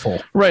 meaningful.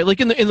 Right.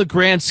 Like in the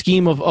grand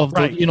scheme of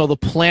right. The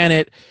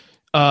planet.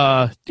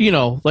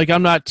 Like,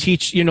 I'm not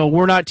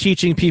we're not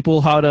teaching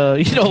people how to,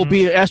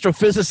 be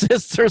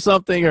astrophysicists or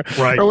something,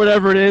 or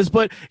whatever it is.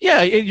 But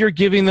yeah, you're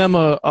giving them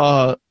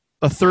a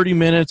 30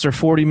 minutes or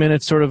 40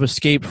 minutes sort of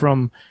escape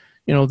from,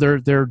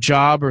 their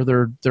job or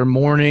their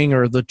morning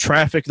or the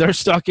traffic they're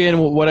stuck in,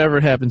 whatever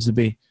it happens to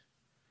be.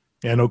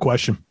 Yeah, no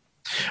question.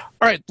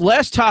 All right,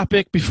 last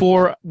topic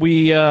before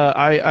we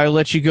I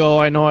let you go.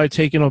 I know I've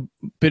taken a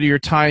bit of your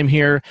time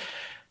here.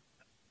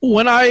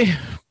 When I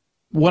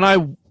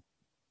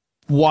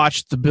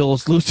watched the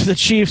Bills lose to the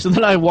Chiefs, and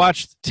then I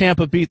watched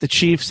Tampa beat the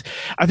Chiefs,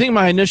 I think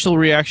my initial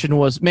reaction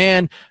was,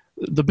 man,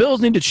 the Bills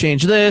need to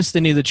change this,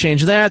 they need to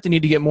change that, they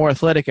need to get more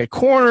athletic at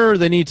corner,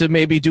 they need to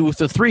maybe do with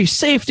the 3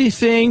 safety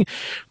thing.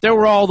 There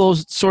were all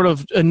those sort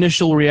of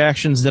initial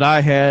reactions that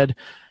I had,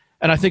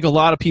 and I think a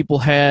lot of people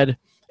had.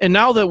 And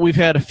now that we've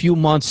had a few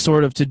months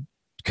sort of to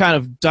kind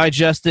of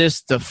digest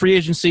this, the free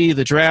agency,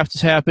 the draft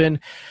has happened,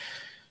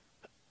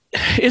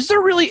 is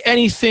there really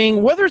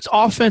anything, whether it's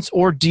offense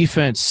or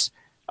defense,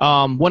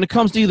 when it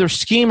comes to either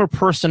scheme or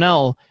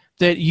personnel,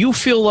 that you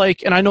feel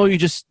like, and I know you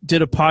just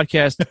did a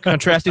podcast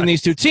contrasting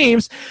these two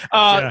teams,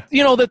 that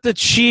the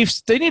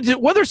Chiefs, they need to,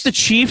 whether it's the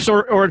Chiefs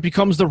or it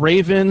becomes the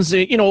Ravens,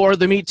 or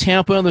they meet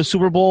Tampa in the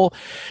Super Bowl,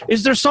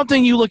 is there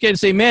something you look at and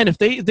say, man, if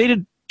they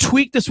did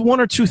tweak this 1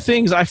 or 2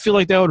 things, I feel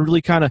like that would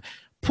really kind of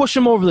push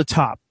them over the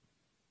top?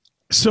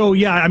 So,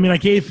 yeah, I mean, I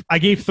gave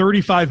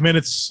 35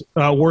 minutes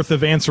worth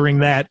of answering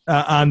that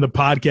on the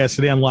podcast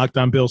today on Locked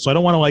On Bills, so I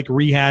don't want to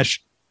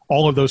rehash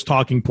all of those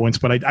talking points,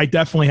 but I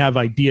definitely have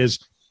ideas.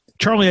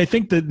 Charlie, I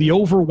think that the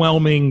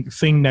overwhelming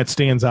thing that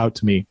stands out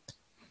to me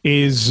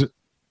is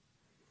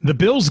the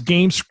Bills'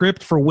 game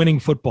script for winning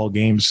football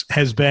games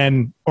has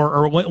been,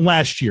 or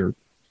last year,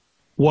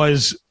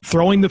 was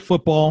throwing the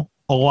football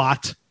a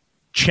lot,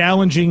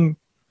 challenging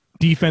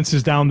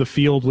defenses down the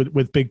field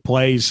with big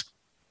plays,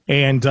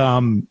 and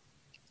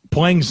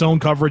playing zone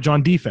coverage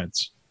on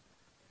defense.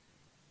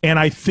 And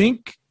I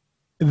think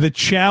the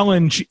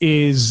challenge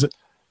is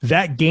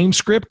that game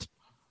script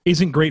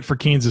isn't great for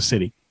Kansas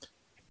City.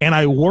 And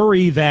I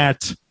worry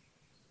that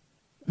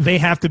they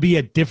have to be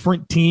a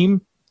different team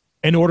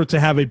in order to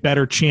have a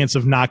better chance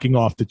of knocking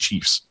off the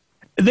Chiefs.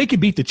 They could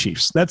beat the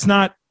Chiefs. That's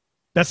not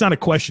a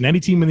question.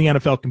 Any team in the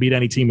NFL can beat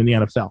any team in the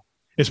NFL,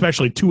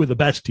 especially 2 of the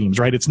best teams,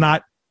 right? It's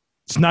not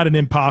an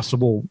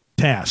impossible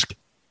task.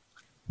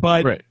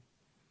 But right.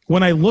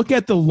 When I look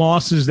at the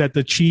losses that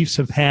the Chiefs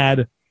have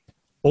had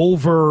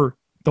over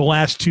the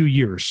last 2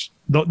 years,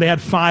 they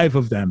had 5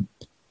 of them.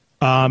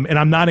 And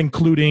I'm not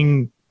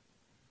including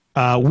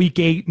Week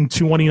 8 in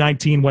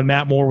 2019 when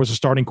Matt Moore was a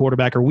starting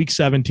quarterback, or Week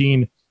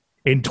 17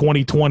 in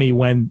 2020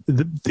 when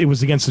it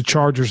was against the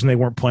Chargers and they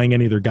weren't playing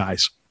any of their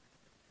guys.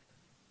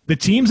 The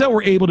teams that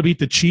were able to beat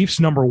the Chiefs,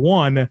 number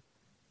one,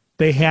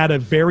 they had a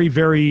very,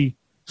 very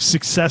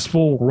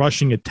successful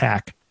rushing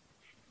attack.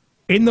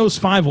 In those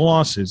 5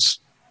 losses,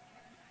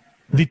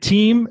 the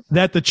team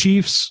that the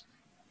Chiefs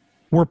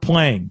were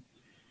playing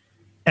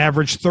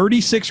averaged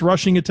 36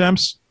 rushing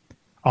attempts,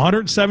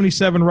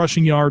 177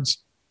 rushing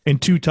yards,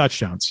 and 2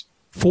 touchdowns,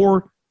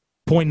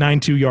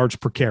 4.92 yards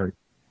per carry.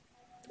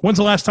 When's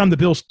the last time the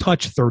Bills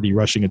touched 30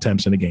 rushing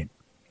attempts in a game?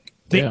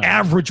 The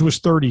average was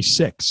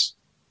 36.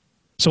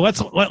 So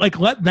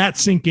let that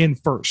sink in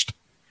first.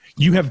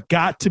 You have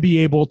got to be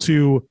able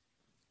to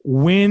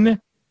win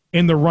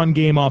in the run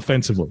game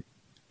offensively.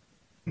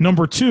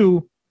 Number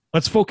 2,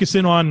 let's focus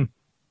in on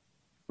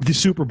the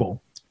Super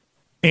Bowl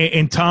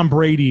and Tom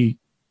Brady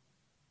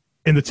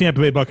and the Tampa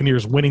Bay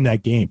Buccaneers winning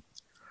that game.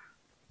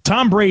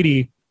 Tom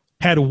Brady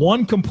had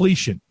 1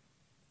 completion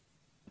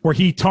where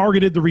he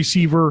targeted the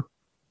receiver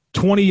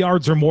 20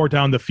 yards or more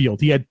down the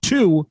field. He had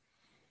 2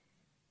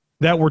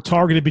 that were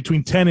targeted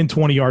between 10 and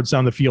 20 yards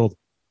down the field.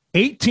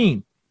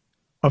 18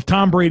 of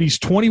Tom Brady's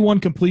 21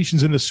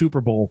 completions in the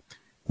Super Bowl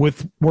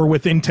were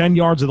within 10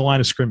 yards of the line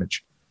of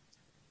scrimmage.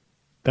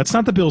 That's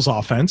not the Bills'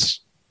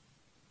 offense.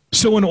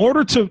 So in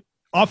order to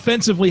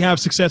offensively have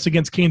success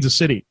against Kansas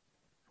City,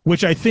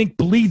 which I think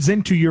bleeds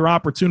into your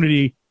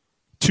opportunity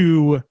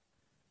to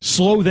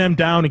slow them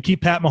down and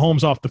keep Pat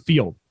Mahomes off the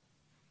field,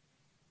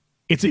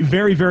 it's a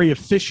very, very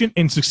efficient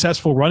and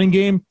successful running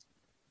game,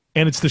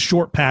 and it's the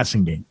short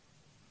passing game.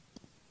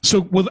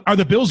 So are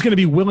the Bills going to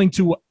be willing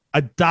to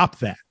adopt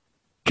that?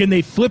 Can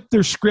they flip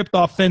their script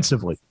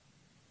offensively?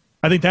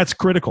 I think that's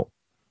critical.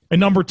 And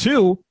number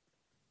 2,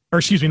 or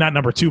excuse me, not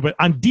number 2, but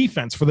on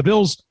defense for the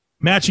Bills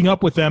matching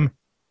up with them,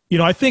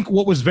 I think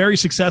what was very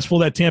successful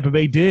that Tampa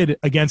Bay did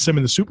against them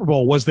in the Super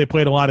Bowl was they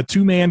played a lot of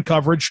 2-man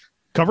coverage,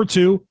 cover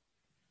 2,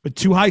 with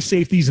 2 high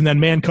safeties and then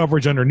man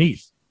coverage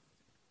underneath.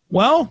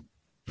 Well,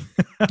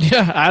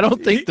 yeah, I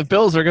don't think the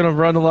Bills are going to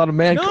run a lot of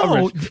man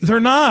coverage. No, they're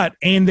not,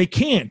 and they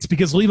can't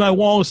because Levi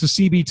Wallace is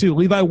CB2.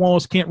 Levi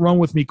Wallace can't run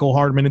with Mecole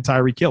Hardman and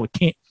Tyreek Hill.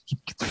 He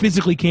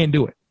physically can't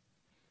do it.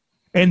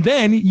 And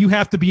then you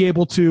have to be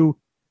able to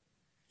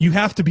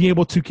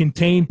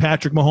contain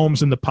Patrick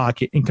Mahomes in the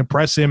pocket and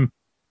compress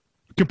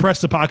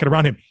the pocket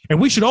around him. And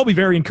we should all be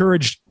very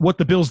encouraged what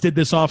the Bills did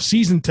this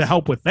offseason to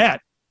help with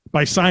that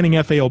by signing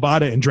F.A.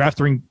 Obata and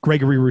drafting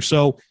Gregory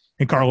Rousseau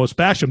and Carlos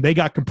Basham. They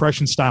got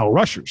compression-style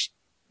rushers.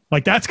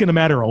 Like, that's going to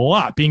matter a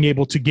lot, being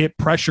able to get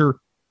pressure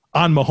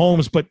on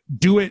Mahomes, but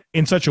do it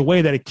in such a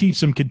way that it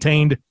keeps him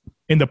contained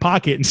in the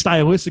pocket. And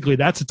stylistically,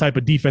 that's the type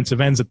of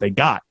defensive ends that they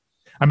got.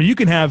 I mean, you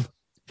can have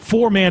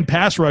 4-man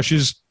pass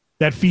rushes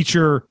that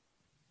feature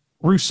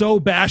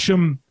Rousseau,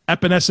 Basham,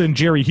 Epinesa, and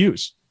Jerry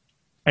Hughes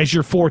as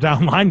your 4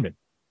 down linemen.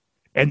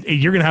 And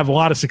you're going to have a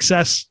lot of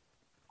success,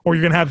 or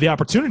you're going to have the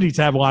opportunity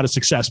to have a lot of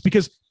success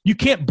because you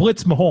can't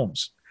blitz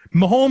Mahomes.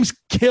 Mahomes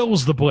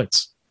kills the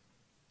blitz.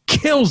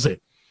 Kills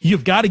it.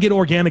 You've got to get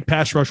organic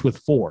pass rush with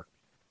 4.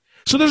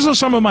 So those are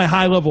some of my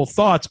high-level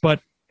thoughts,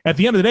 but at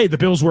the end of the day, the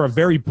Bills were a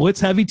very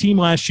blitz-heavy team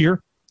last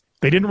year.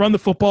 They didn't run the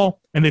football,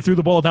 and they threw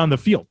the ball down the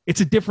field.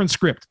 It's a different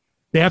script.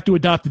 They have to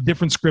adopt a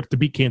different script to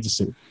beat Kansas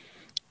City.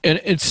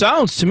 And it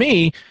sounds to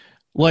me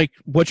like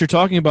what you're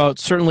talking about,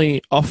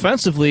 certainly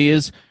offensively,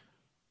 is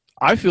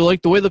I feel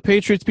like the way the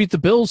Patriots beat the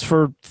Bills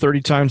for 30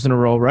 times in a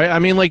row, right? I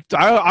mean, like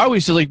I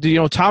always say,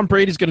 like, Tom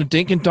Brady's going to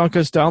dink and dunk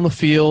us down the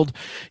field.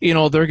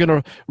 They're going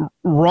to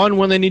run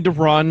when they need to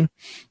run.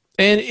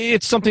 And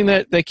it's something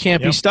that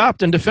can't be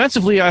stopped. And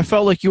defensively, I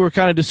felt like you were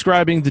kind of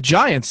describing the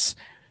Giants,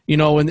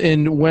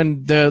 and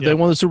when they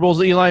won the Super Bowls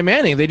with Eli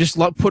Manning. They just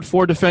put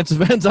 4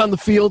 defensive ends on the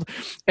field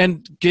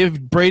and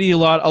give Brady a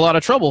lot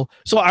of trouble.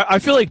 So I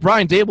feel like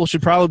Brian Daboll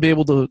should probably be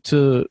able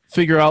to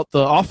figure out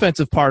the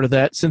offensive part of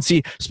that since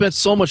he spent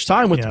so much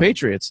time with the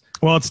Patriots.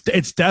 Well,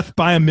 it's death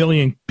by a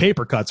million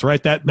paper cuts,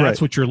 right? That's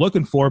right. What you're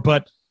looking for.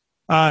 But,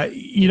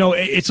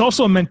 it's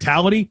also a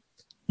mentality.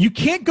 You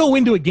can't go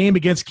into a game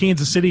against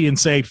Kansas City and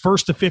say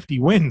first to 50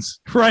 wins,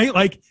 right?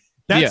 Like,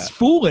 that's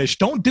foolish.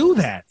 Don't do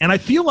that. And I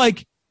feel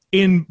like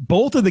in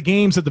both of the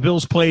games that the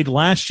Bills played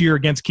last year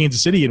against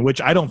Kansas City, in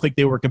which I don't think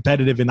they were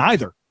competitive in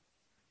either,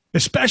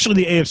 especially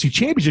the AFC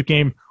Championship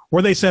game,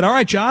 where they said, all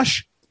right,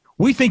 Josh,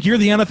 we think you're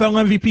the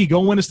NFL MVP.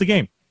 Go win us the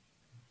game.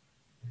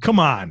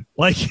 Come on.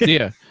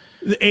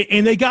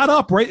 And they got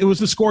up, right? It was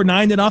the score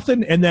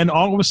 9-0, and then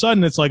all of a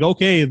sudden it's like,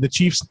 okay, the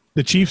Chiefs,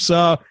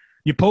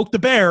 you poked the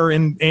bear,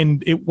 and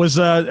it was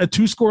a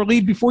 2-score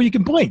lead before you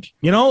can blink,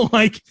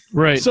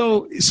 Right.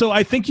 So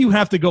I think you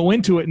have to go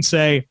into it and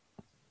say,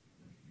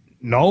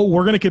 no,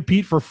 we're going to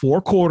compete for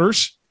 4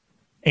 quarters,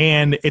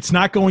 and it's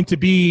not going to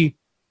be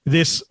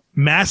this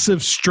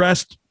massive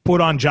stress put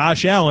on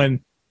Josh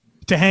Allen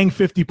to hang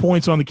 50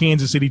 points on the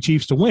Kansas City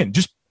Chiefs to win.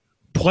 Just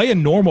play a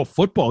normal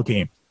football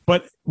game.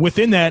 But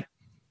within that,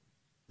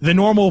 the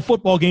normal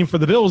football game for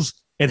the Bills,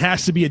 it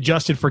has to be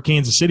adjusted for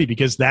Kansas City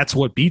because that's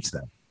what beats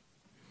them.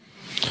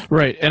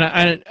 Right, and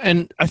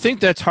I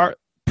think that's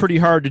pretty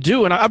hard to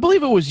do. And I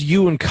believe it was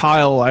you and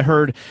Kyle I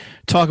heard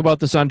talk about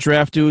this on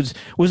Draft Dudes.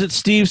 Was it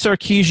Steve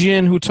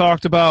Sarkisian who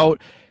talked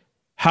about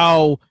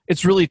how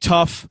it's really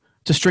tough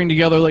to string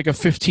together like a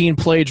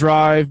 15-play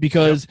drive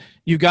because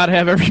you've got to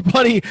have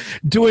everybody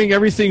doing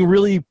everything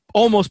really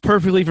almost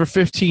perfectly for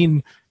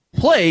 15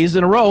 plays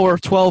in a row or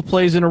 12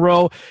 plays in a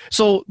row.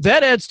 So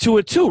that adds to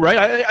it too,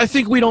 right? I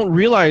think we don't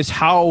realize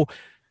how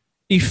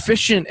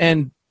efficient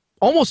and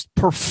almost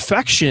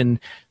perfection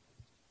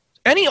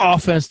any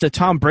offense that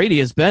Tom Brady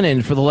has been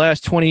in for the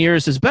last 20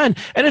 years has been,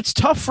 and it's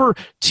tough for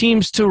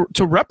teams to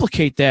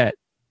replicate that.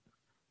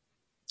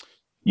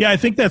 Yeah, I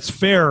think that's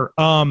fair.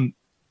 And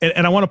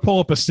I want to pull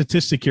up a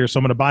statistic here, so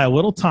I'm going to buy a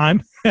little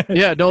time.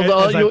 Yeah,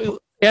 no,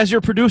 as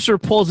your producer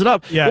pulls it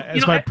up. Yeah,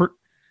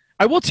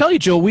 I will tell you,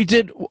 Joe, we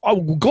did,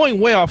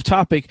 going way off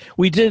topic,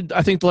 we did,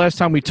 I think the last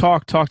time we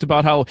talked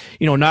about how,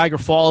 Niagara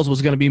Falls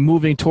was going to be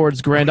moving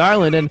towards Grand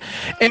Island.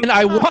 And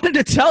I wanted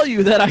to tell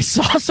you that I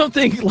saw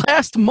something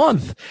last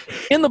month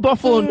in the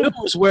Buffalo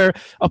News where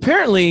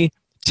apparently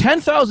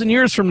 10,000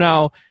 years from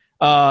now,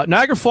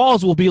 Niagara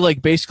Falls will be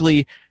like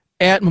basically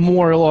at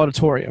Memorial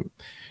Auditorium.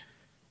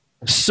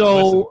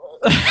 So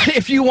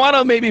if you want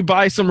to maybe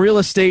buy some real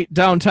estate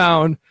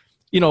downtown,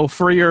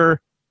 for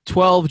your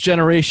 12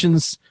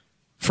 generations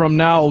from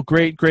now,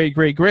 great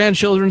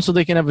grandchildren, so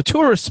they can have a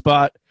tourist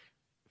spot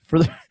for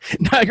the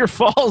Niagara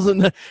Falls in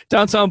the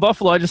downtown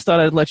Buffalo. I just thought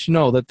I'd let you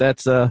know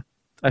that's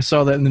I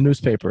saw that in the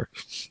newspaper.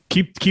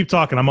 Keep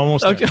talking. I'm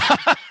almost okay.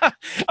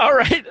 All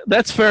right,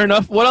 that's fair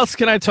enough. What else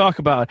can I talk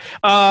about?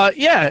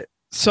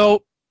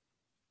 So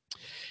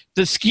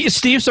the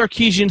Steve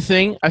Sarkisian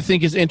thing I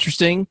think is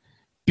interesting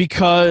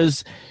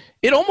because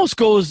it almost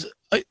goes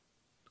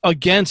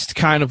against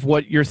kind of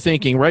what you're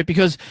thinking, right?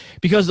 Because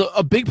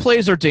big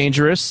plays are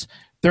dangerous.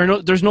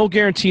 There's no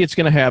guarantee it's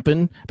going to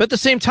happen. But at the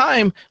same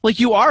time, like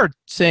you are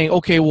saying,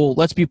 okay, well,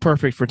 let's be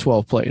perfect for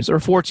 12 plays or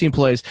 14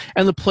 plays.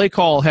 And the play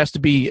call has to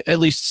be at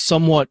least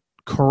somewhat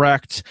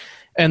correct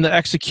and the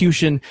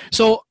execution.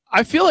 So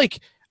I feel like,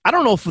 I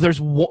don't know if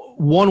there's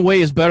one way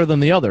is better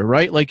than the other,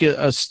 right? Like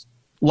a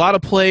lot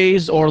of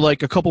plays or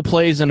like a couple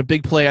plays and a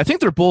big play. I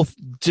think they're both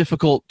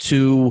difficult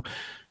to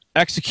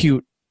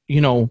execute,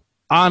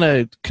 on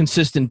a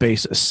consistent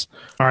basis.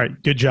 All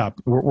right, good job.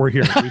 We're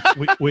here.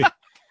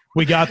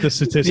 We got the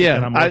statistic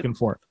that I'm looking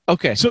for.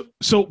 Okay.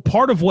 So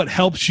part of what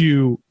helps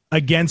you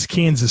against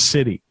Kansas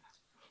City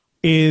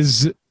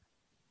is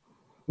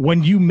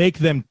when you make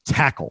them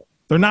tackle.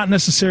 They're not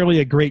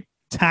necessarily a great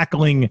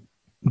tackling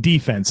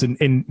defense,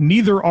 and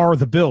neither are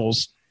the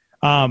Bills.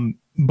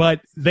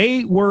 But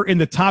they were in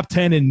the top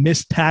 10 in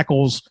missed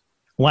tackles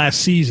last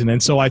season.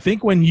 And so I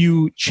think when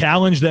you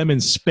challenge them in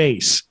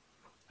space,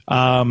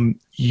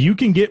 you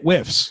can get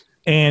whiffs.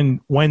 And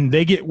when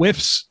they get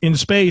whiffs in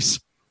space,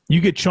 you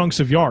get chunks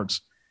of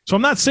yards. So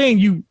I'm not saying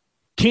you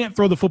can't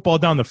throw the football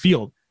down the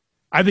field.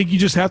 I think you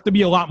just have to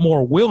be a lot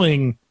more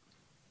willing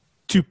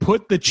to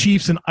put the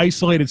Chiefs in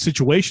isolated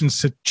situations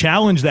to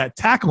challenge that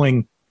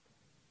tackling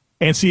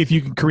and see if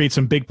you can create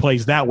some big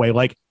plays that way.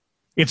 Like,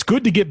 it's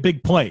good to get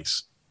big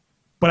plays,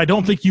 but I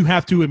don't think you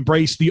have to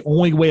embrace the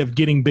only way of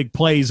getting big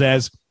plays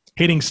as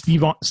hitting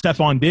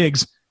Stephon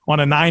Diggs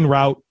on a 9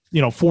 route,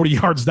 40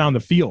 yards down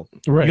the field.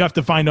 Right. You have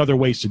to find other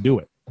ways to do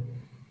it.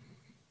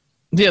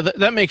 Yeah,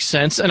 that makes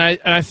sense, and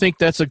I think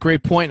that's a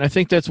great point. I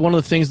think that's one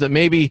of the things that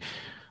maybe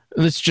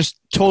it's just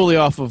totally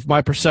off of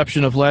my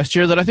perception of last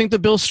year that I think the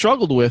Bills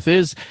struggled with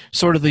is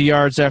sort of the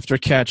yards after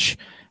catch.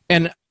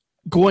 And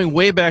going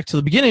way back to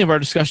the beginning of our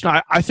discussion,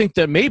 I think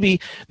that maybe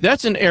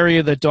that's an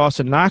area that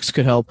Dawson Knox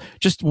could help,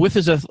 just with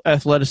his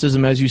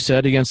athleticism, as you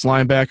said, against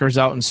linebackers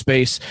out in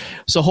space.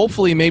 So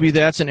hopefully maybe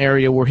that's an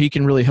area where he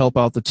can really help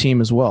out the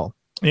team as well.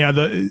 Yeah,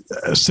 the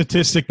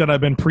statistic that I've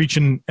been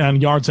preaching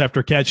on yards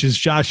after catch is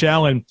Josh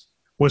Allen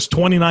was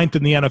 29th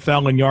in the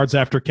NFL in yards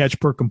after catch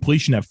per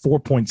completion at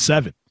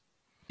 4.7.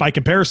 By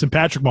comparison,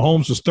 Patrick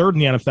Mahomes was third in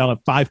the NFL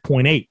at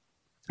 5.8.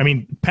 I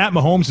mean, Pat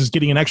Mahomes is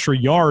getting an extra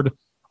yard,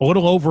 a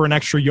little over an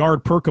extra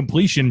yard per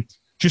completion,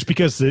 just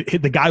because the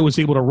guy was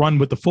able to run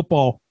with the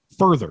football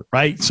further,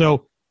 right?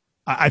 So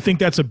I think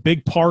that's a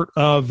big part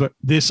of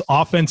this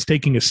offense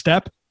taking a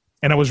step,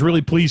 and I was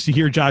really pleased to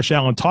hear Josh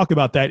Allen talk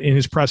about that in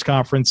his press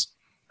conference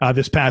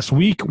this past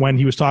week when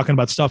he was talking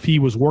about stuff he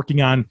was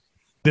working on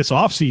this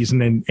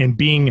offseason and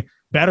being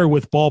better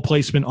with ball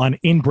placement on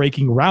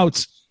in-breaking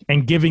routes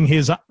and giving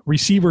his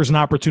receivers an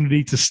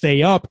opportunity to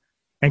stay up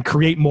and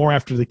create more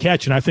after the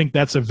catch. And I think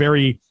that's a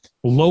very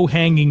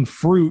low-hanging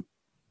fruit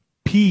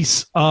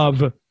piece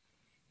of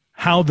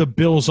how the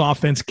Bills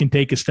offense can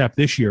take a step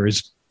this year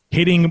is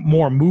hitting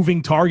more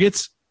moving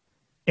targets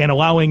and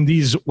allowing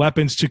these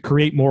weapons to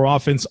create more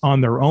offense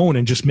on their own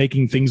and just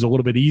making things a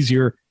little bit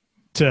easier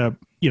to,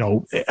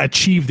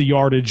 achieve the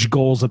yardage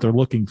goals that they're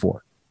looking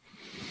for.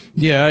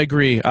 Yeah, I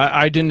agree.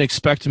 I didn't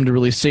expect him to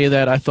really say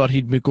that. I thought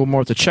he'd go more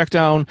with the check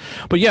down.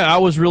 But, yeah, I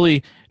was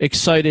really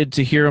excited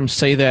to hear him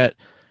say that.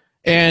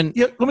 And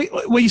yeah,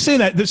 you say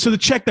that. So the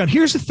check down,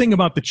 here's the thing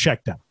about the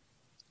check down.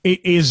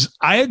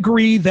 I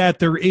agree that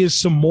there is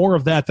some more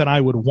of that than I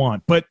would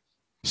want. But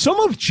some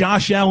of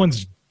Josh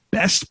Allen's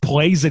best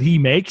plays that he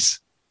makes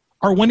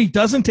are when he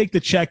doesn't take the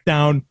check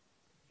down,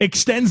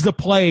 extends the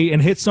play,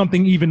 and hits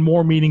something even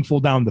more meaningful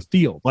down the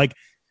field. Like,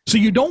 so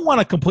you don't want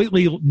to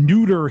completely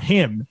neuter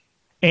him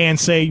and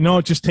say,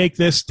 no, just take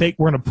this,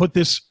 we're going to put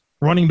this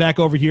running back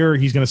over here.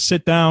 He's going to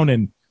sit down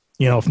and,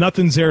 if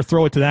nothing's there,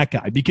 throw it to that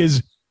guy,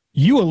 because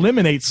you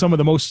eliminate some of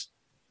the most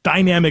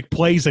dynamic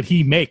plays that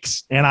he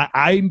makes. And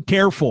I'm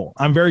careful.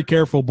 I'm very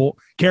careful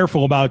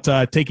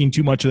about taking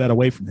too much of that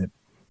away from him.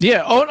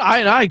 Yeah,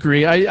 I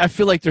agree. I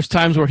feel like there's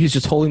times where he's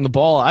just holding the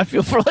ball. I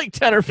feel for like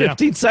 10 or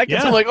 15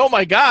 seconds. Yeah. I'm like, oh,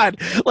 my God.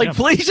 Like,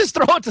 please just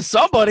throw it to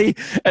somebody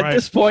at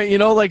this point.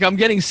 Like I'm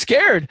getting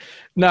scared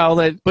now.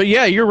 But,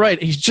 yeah, you're right.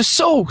 He's just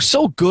so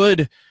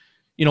good,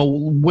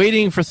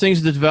 waiting for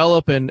things to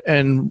develop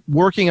and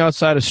working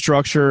outside of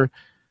structure.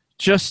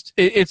 Just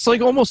it's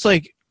like almost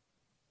like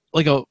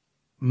a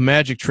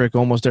magic trick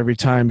almost every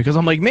time, because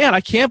I'm like, man,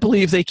 I can't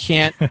believe they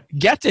can't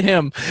get to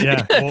him.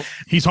 Yeah, well,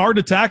 he's hard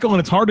to tackle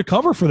and it's hard to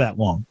cover for that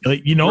long.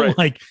 Right.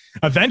 Like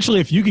eventually,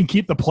 if you can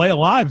keep the play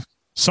alive,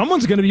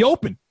 someone's going to be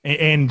open.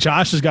 And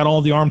Josh has got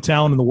all the arm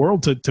talent in the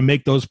world to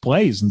make those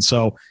plays. And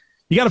so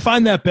you got to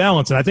find that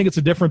balance. And I think it's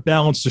a different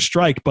balance to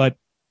strike, but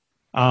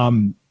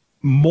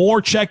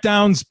more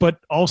checkdowns, but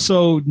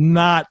also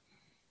not.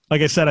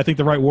 Like I said, I think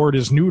the right word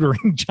is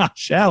neutering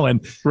Josh Allen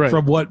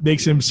from what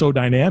makes him so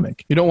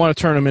dynamic. You don't want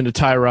to turn him into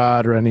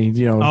Tyrod or any,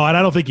 Oh, and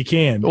I don't think you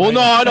can. Well,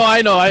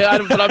 I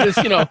know. But I'm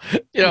just,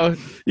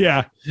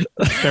 Yeah,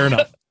 fair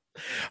enough.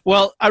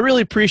 Well, I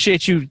really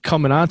appreciate you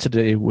coming on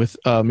today with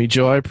me,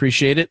 Joe. I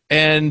appreciate it.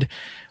 And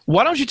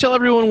why don't you tell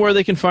everyone where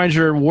they can find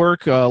your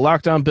work,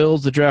 Locked On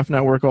Bills, the Draft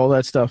Network, all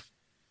that stuff?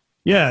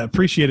 Yeah,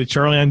 appreciate it,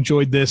 Charlie. I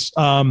enjoyed this.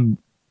 So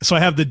I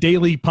have the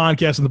daily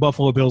podcast on the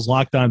Buffalo Bills,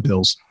 Locked On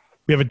Bills.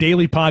 We have a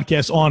daily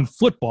podcast on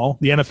football,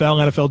 the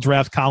NFL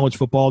draft, college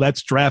football.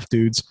 That's Draft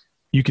Dudes.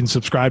 You can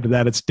subscribe to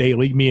that. It's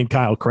daily, me and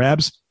Kyle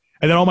Krabs.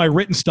 And then all my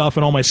written stuff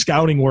and all my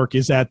scouting work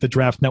is at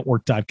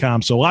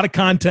thedraftnetwork.com. So a lot of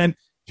content.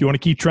 If you want to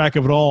keep track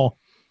of it all,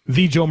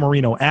 The Joe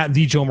Marino, at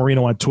The Joe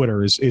Marino on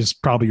Twitter is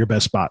probably your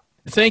best spot.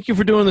 Thank you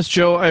for doing this,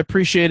 Joe. I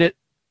appreciate it.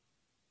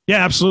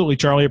 Yeah, absolutely,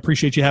 Charlie. I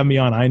appreciate you having me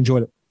on. I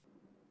enjoyed it.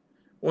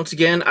 Once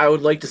again, I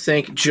would like to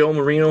thank Joe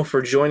Marino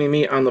for joining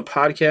me on the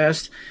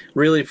podcast.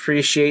 Really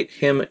appreciate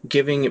him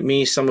giving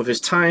me some of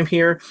his time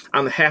here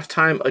on the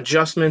Halftime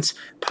Adjustments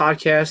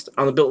podcast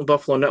on the Built in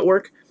Buffalo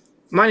Network.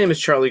 My name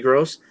is Charlie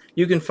Gross.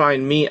 You can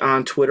find me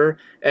on Twitter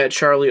at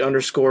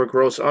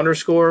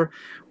Charlie_Gross_.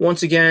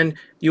 Once again,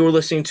 you are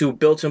listening to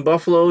Built in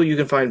Buffalo. You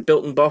can find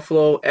Built in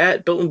Buffalo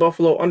at Built in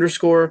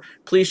Buffalo_.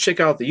 Please check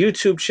out the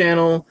YouTube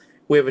channel.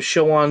 We have a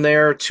show on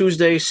there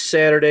Tuesday,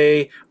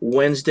 Saturday,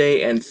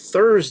 Wednesday, and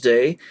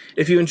Thursday.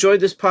 If you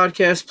enjoyed this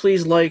podcast,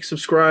 please like,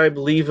 subscribe,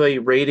 leave a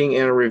rating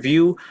and a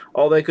review,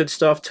 all that good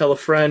stuff. Tell a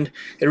friend.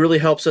 It really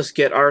helps us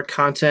get our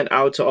content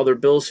out to other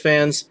Bills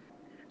fans.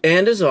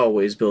 And as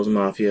always, Bills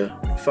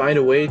Mafia, find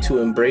a way to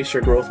embrace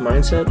your growth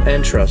mindset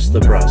and trust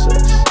the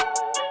process.